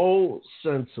no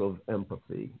sense of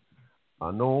empathy.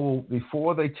 know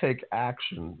before they take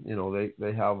action.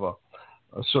 They have a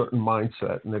certain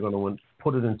mindset, and they're going to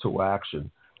put it into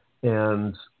action,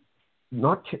 and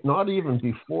not even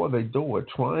before they do it,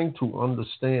 trying to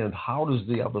understand how does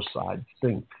the other side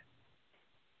think.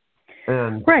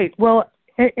 And right. Well,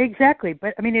 exactly.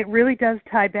 But I mean, it really does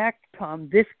tie back, Tom.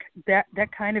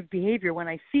 That kind of behavior. When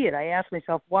I see it, I ask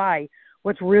myself, why?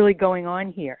 What's really going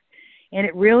on here? And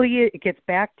it gets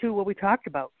back to what we talked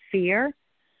about: fear,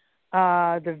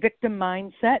 the victim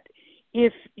mindset.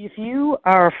 If you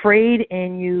are afraid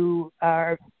and you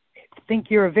think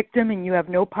you're a victim and you have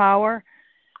no power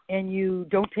and you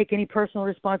don't take any personal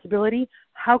responsibility,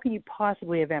 how can you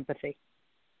possibly have empathy?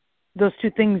 Those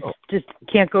two things just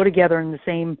can't go together in the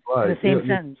same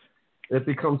sentence. It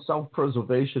becomes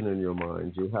self-preservation in your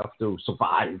mind. You have to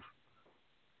survive.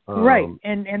 Right,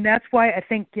 and that's why I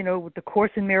think, with the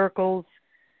Course in Miracles,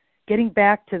 getting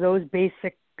back to those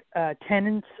basic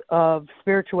tenets of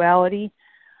spirituality,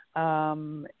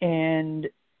 and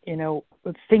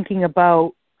thinking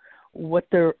about what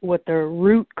the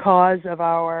root cause of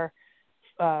our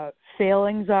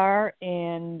failings are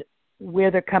and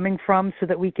where they're coming from, so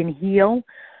that we can heal.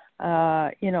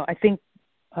 I think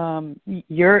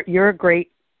you're a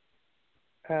great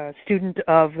student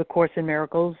of the Course in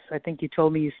Miracles. I think you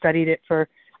told me you studied it for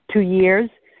 2 years,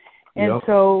 and yep.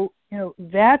 So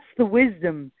that's the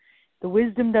wisdom. The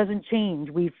wisdom doesn't change.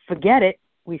 We forget it.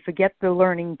 We forget the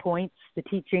learning points, the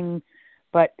teaching,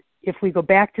 but if we go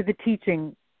back to the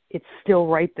teaching, it's still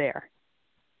right there.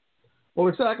 Well,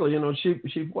 exactly.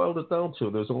 She boiled it down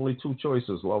to there's only two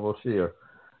choices: love or fear.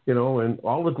 And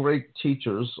all the great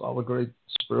teachers, all the great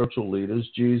spiritual leaders,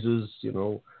 Jesus,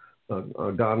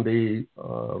 Gandhi,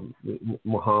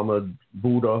 Muhammad,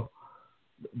 Buddha,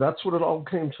 that's what it all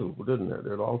came to, didn't it?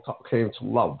 It all came to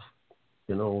love.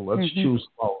 Let's choose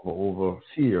love over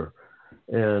fear.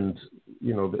 And,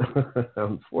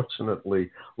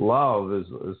 unfortunately, love is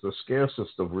the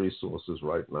scarcest of resources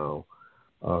right now,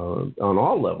 on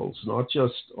all levels, not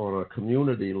just on a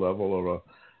community level or a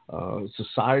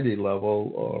society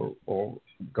level or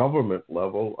government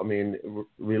level. I mean,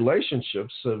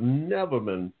 relationships have never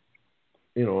been,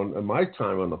 in my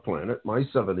time on the planet, my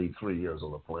 73 years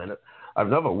on the planet, I've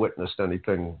never witnessed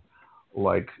anything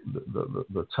like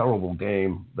the terrible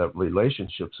game that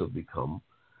relationships have become.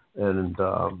 And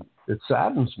it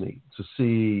saddens me to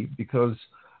see, because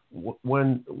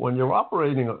when you're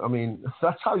operating, I mean,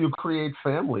 that's how you create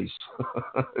families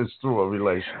is through a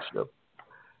relationship.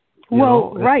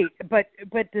 Right, but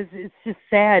it's just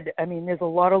sad. I mean, there's a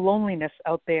lot of loneliness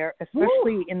out there,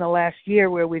 especially in the last year,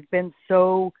 where we've been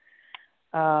so,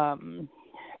 locked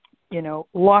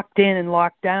in and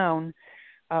locked down.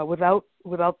 Without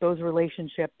those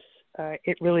relationships,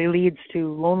 it really leads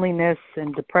to loneliness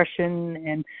and depression.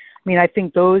 And I mean, I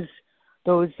think those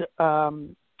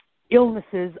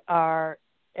illnesses are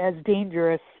as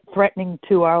dangerous, threatening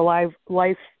to our life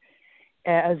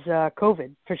as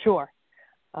COVID, for sure.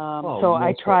 So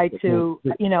I try to,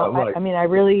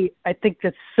 right. I think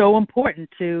that's so important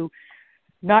to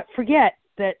not forget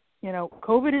that,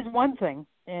 COVID is one thing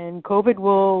and COVID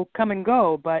will come and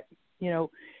go, but,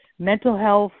 mental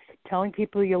health, telling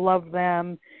people you love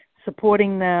them,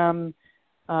 supporting them,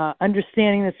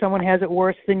 understanding that someone has it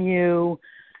worse than you,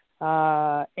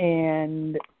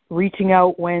 and reaching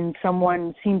out when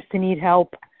someone seems to need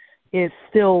help is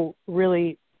still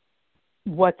really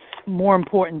what's more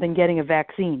important than getting a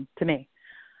vaccine to me.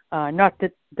 Not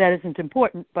that isn't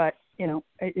important, but,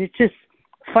 it's just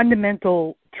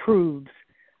fundamental truths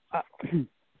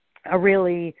are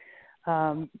really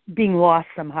being lost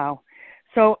somehow.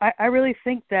 So I really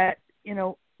think that,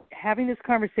 having this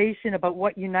conversation about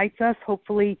what unites us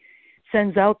hopefully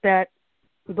sends out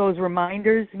those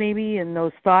reminders maybe and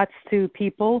those thoughts to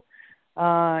people,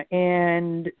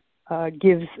 and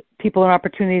gives people an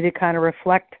opportunity to kind of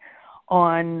reflect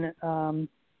on,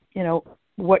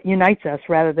 what unites us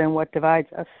rather than what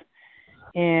divides us.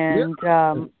 And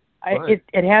right.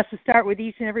 It has to start with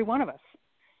each and every one of us.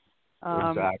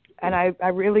 Exactly. And I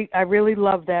really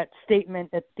love that statement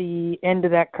at the end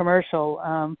of that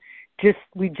commercial.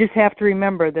 We just have to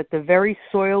remember that the very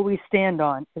soil we stand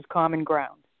on is common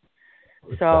ground.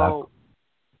 Exactly. So,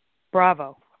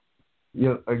 bravo.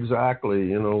 Yeah,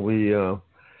 exactly.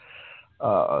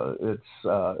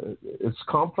 It's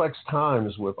complex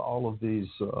times with all of these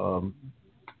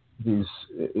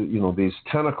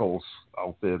tentacles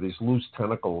out there, these loose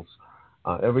tentacles.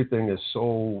 Everything is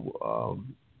so,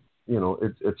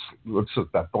 it's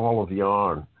that ball of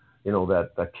yarn,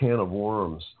 that can of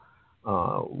worms.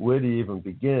 Where do you even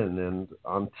begin? And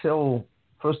until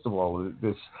first of all,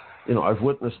 this, I've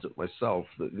witnessed it myself.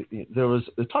 There was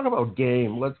talk about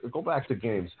game. Let's go back to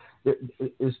games.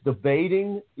 Is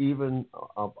debating even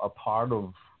a part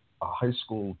of a high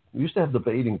school? We used to have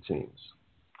debating teams.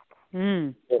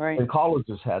 Right. And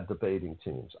colleges had debating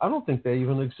teams. I don't think they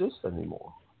even exist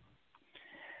anymore.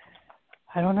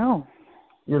 I don't know.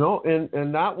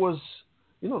 And that was,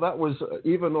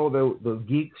 even though the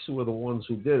geeks were the ones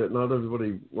who did it, not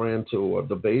everybody ran to a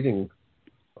debating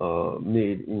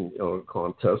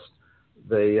contest.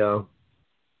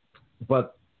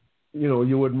 But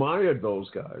you admired those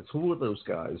guys. Who were those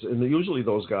guys? And usually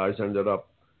those guys ended up,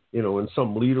 in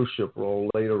some leadership role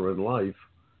later in life.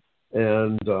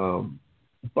 And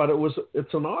but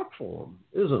it's an art form,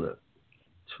 isn't it?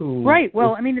 Right.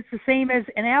 Well, it's the same as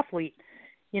an athlete.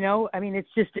 It's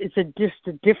just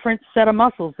a different set of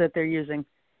muscles that they're using.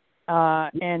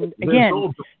 And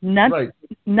again,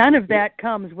 none of that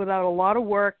comes without a lot of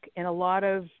work and a lot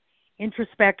of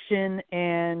introspection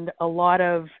and a lot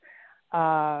of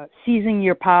seizing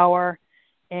your power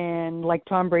and, like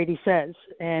Tom Brady says,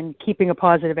 and keeping a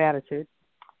positive attitude.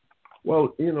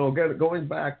 Well, going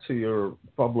back to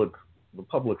the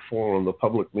public forum, the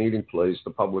public meeting place,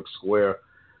 the public square,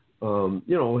 how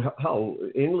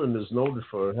England is noted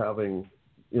for having,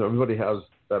 everybody has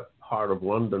that part of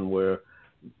London where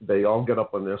they all get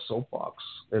up on their soapbox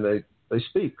and they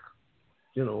speak,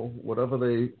 whatever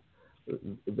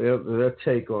their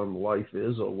take on life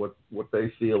is or what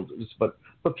they feel is, but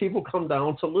people come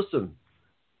down to listen.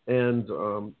 And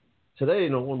today,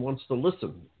 no one wants to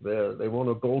listen. They want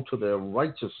to go to their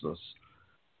righteousness,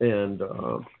 and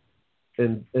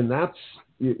that's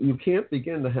you can't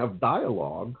begin to have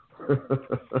dialogue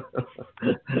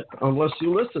unless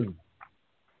you listen.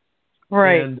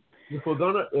 Right. And if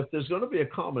there's gonna be a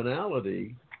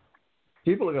commonality,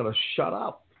 people are gonna shut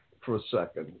up for a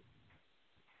second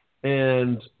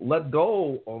and let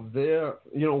go of their.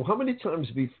 How many times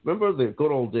remember the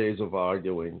good old days of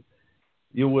arguing?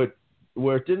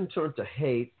 Where it didn't turn to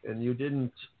hate, and you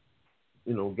didn't,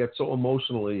 get so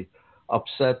emotionally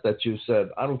upset that you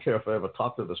said, I don't care if I ever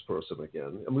talk to this person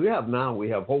again. And we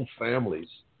have whole families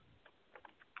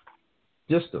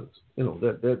distant.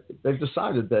 They've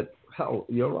decided that, hell,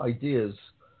 your ideas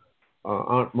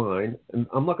aren't mine, and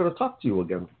I'm not going to talk to you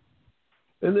again.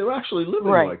 And they're actually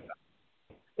living like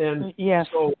that. And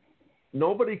so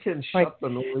nobody can shut the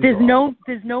noise off.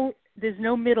 There's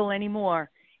no middle anymore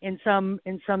in some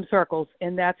circles,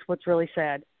 and that's what's really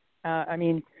sad.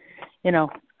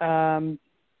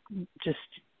 Just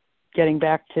getting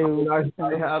back to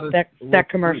that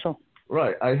commercial.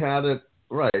 Right, I had it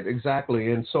right,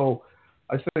 exactly. And so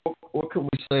I think, what can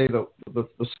we say? The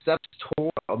steps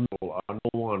toward a middle are, number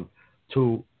one,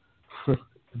 to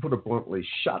put it bluntly,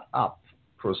 shut up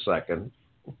for a second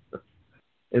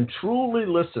and truly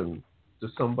listen to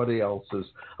somebody else's.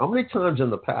 How many times in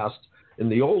the past, in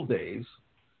the old days,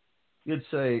 you'd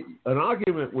say an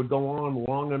argument would go on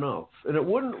long enough, and it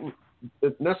wouldn't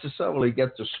necessarily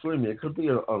get to screaming. It could be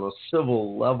on a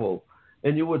civil level,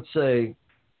 and you would say,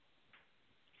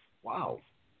 wow,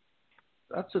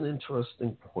 that's an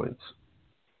interesting point.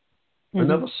 Mm-hmm. I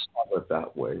never saw it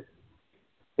that way.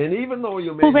 And even though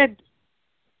you go ahead.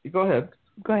 Go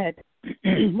ahead.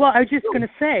 Well, I was just going to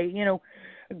say,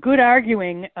 good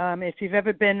arguing, if you've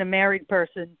ever been a married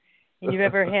person, and you've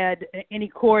ever had any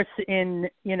course in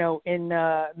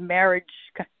marriage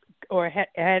or had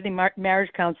any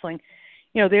marriage counseling,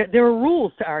 there are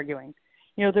rules to arguing.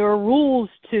 There are rules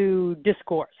to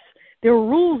discourse. There are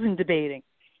rules in debating.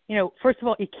 First of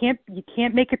all, you can't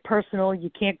make it personal.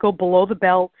 You can't go below the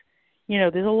belt.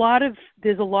 There's a lot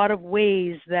of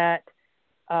ways that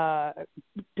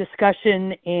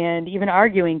discussion and even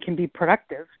arguing can be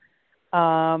productive.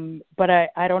 But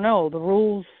I don't know, the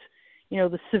rules.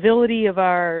 The civility of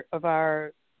our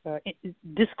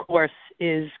discourse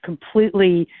is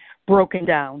completely broken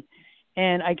down.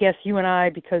 And I guess you and I,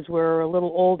 because we're a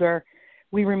little older,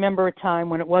 we remember a time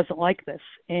when it wasn't like this.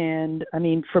 And,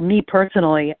 for me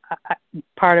personally,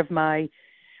 part of my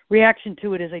reaction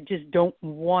to it is I just don't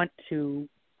want to.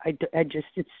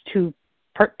 It's too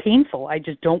painful. I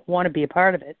just don't want to be a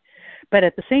part of it. But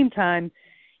at the same time,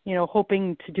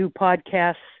 hoping to do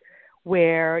podcasts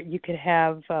where you could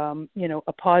have,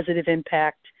 a positive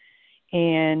impact,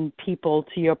 and people,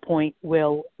 to your point,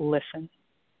 will listen.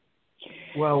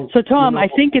 Well, so Tom, I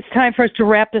think it's time for us to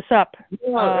wrap this up.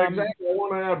 Yeah, exactly. I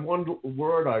want to add one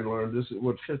word I learned. This is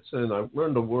what fits in. I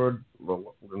learned a word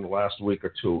in the last week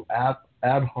or two.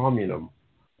 Ad hominem.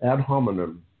 And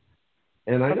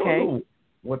I don't know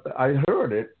I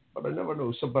heard it, but I never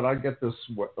knew. But I get this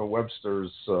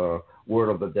Webster's word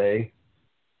of the day.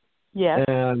 Yes.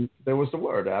 And there was the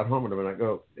word ad hominem, and I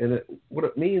go, and what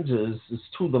it means is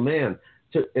to the man.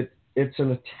 It's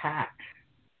an attack.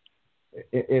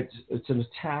 It's an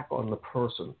attack on the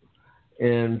person,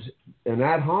 and an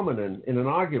ad hominem in an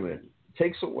argument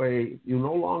takes away. You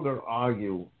no longer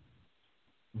argue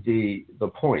the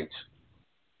point.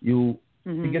 You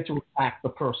get to attack the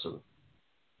person.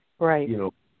 Right. You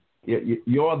know,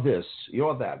 you're this,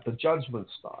 you're that. The judgment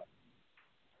starts.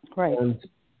 Right.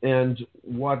 And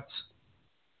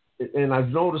I've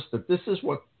noticed that this is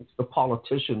what the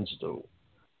politicians do.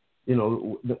 You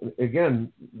know,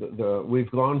 again,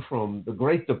 we've gone from the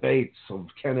great debates of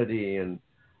Kennedy and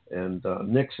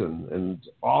Nixon and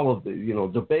all of the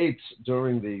debates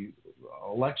during the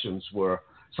elections were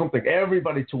something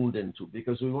everybody tuned into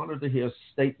because we wanted to hear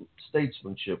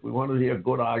statesmanship. We wanted to hear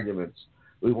good arguments.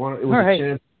 It was a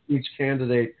chance for each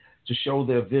candidate to show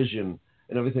their vision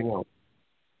and everything else.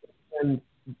 And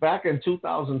back in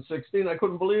 2016, I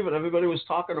couldn't believe it. Everybody was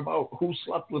talking about who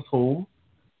slept with whom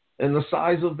and the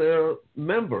size of their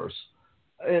members.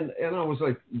 And I was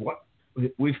like, what?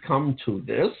 We've come to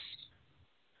this?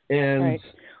 And,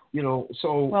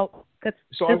 so... Well, that's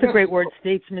a great word,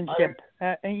 statesmanship.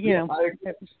 You're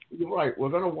right. We're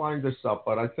going to wind this up,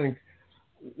 but I think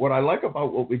what I like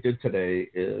about what we did today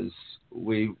is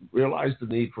we realized the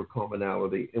need for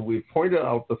commonality, and we pointed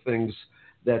out the things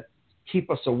that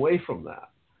keep us away from that,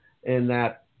 and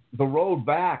that the road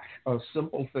back are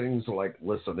simple things like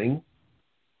listening,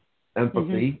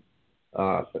 empathy,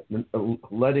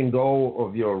 letting go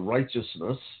of your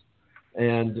righteousness.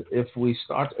 And if we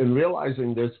start in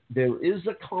realizing this, there is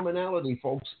a commonality,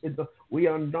 folks. We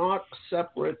are not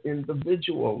separate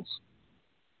individuals.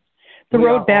 The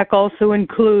road back also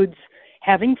includes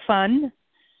having fun,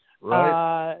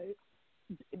 right.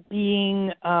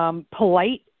 Being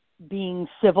polite, being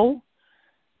civil,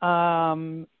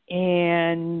 and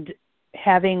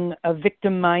having a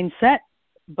victim mindset,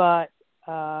 but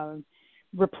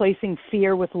replacing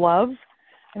fear with love.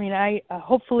 I mean,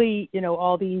 hopefully,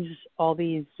 all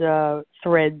these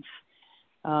threads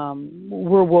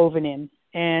were woven in,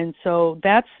 and so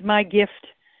that's my gift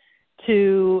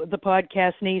to the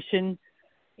podcast nation.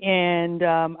 And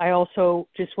I also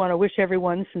just want to wish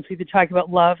everyone, since we've been talking about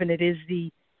love, and it is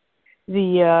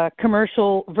the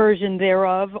commercial version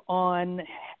thereof on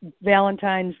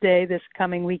Valentine's Day this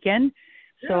coming weekend.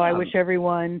 So I wish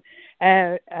everyone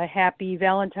a happy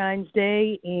Valentine's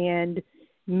Day, and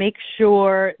make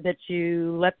sure that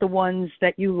you let the ones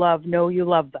that you love know you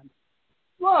love them.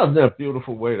 Well, that's a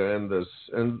beautiful way to end this.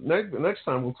 And next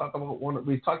time we'll talk about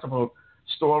we talked about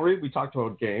story, we talked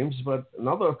about games, but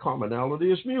another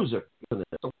commonality is music, isn't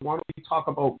it? So why don't we talk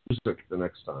about music the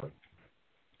next time?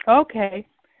 Okay.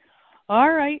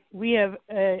 All right. We have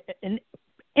an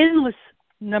endless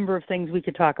number of things we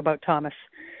could talk about, Thomas.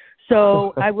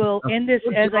 So I will end this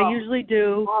as I usually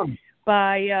do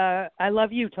by I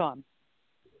love you, Tom.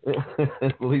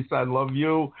 At least I love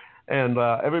you. And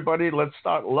everybody, let's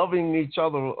start loving each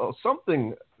other.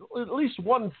 Something, at least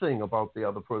one thing about the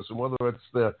other person, whether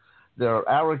it's their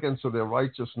arrogance or their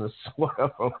righteousness,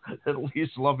 whatever, at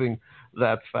least loving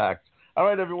that fact. All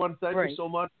right, everyone, thank you so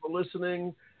much for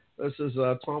listening. This is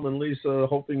Tom and Lisa,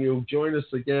 hoping you'll join us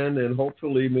again, and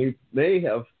hopefully may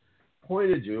have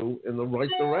pointed you in the right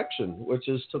direction, which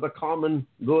is to the common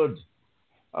good.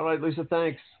 All right, Lisa,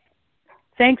 thanks.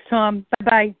 Thanks, Tom.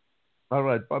 Bye-bye. All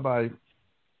right, bye-bye.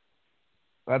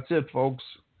 That's it, folks.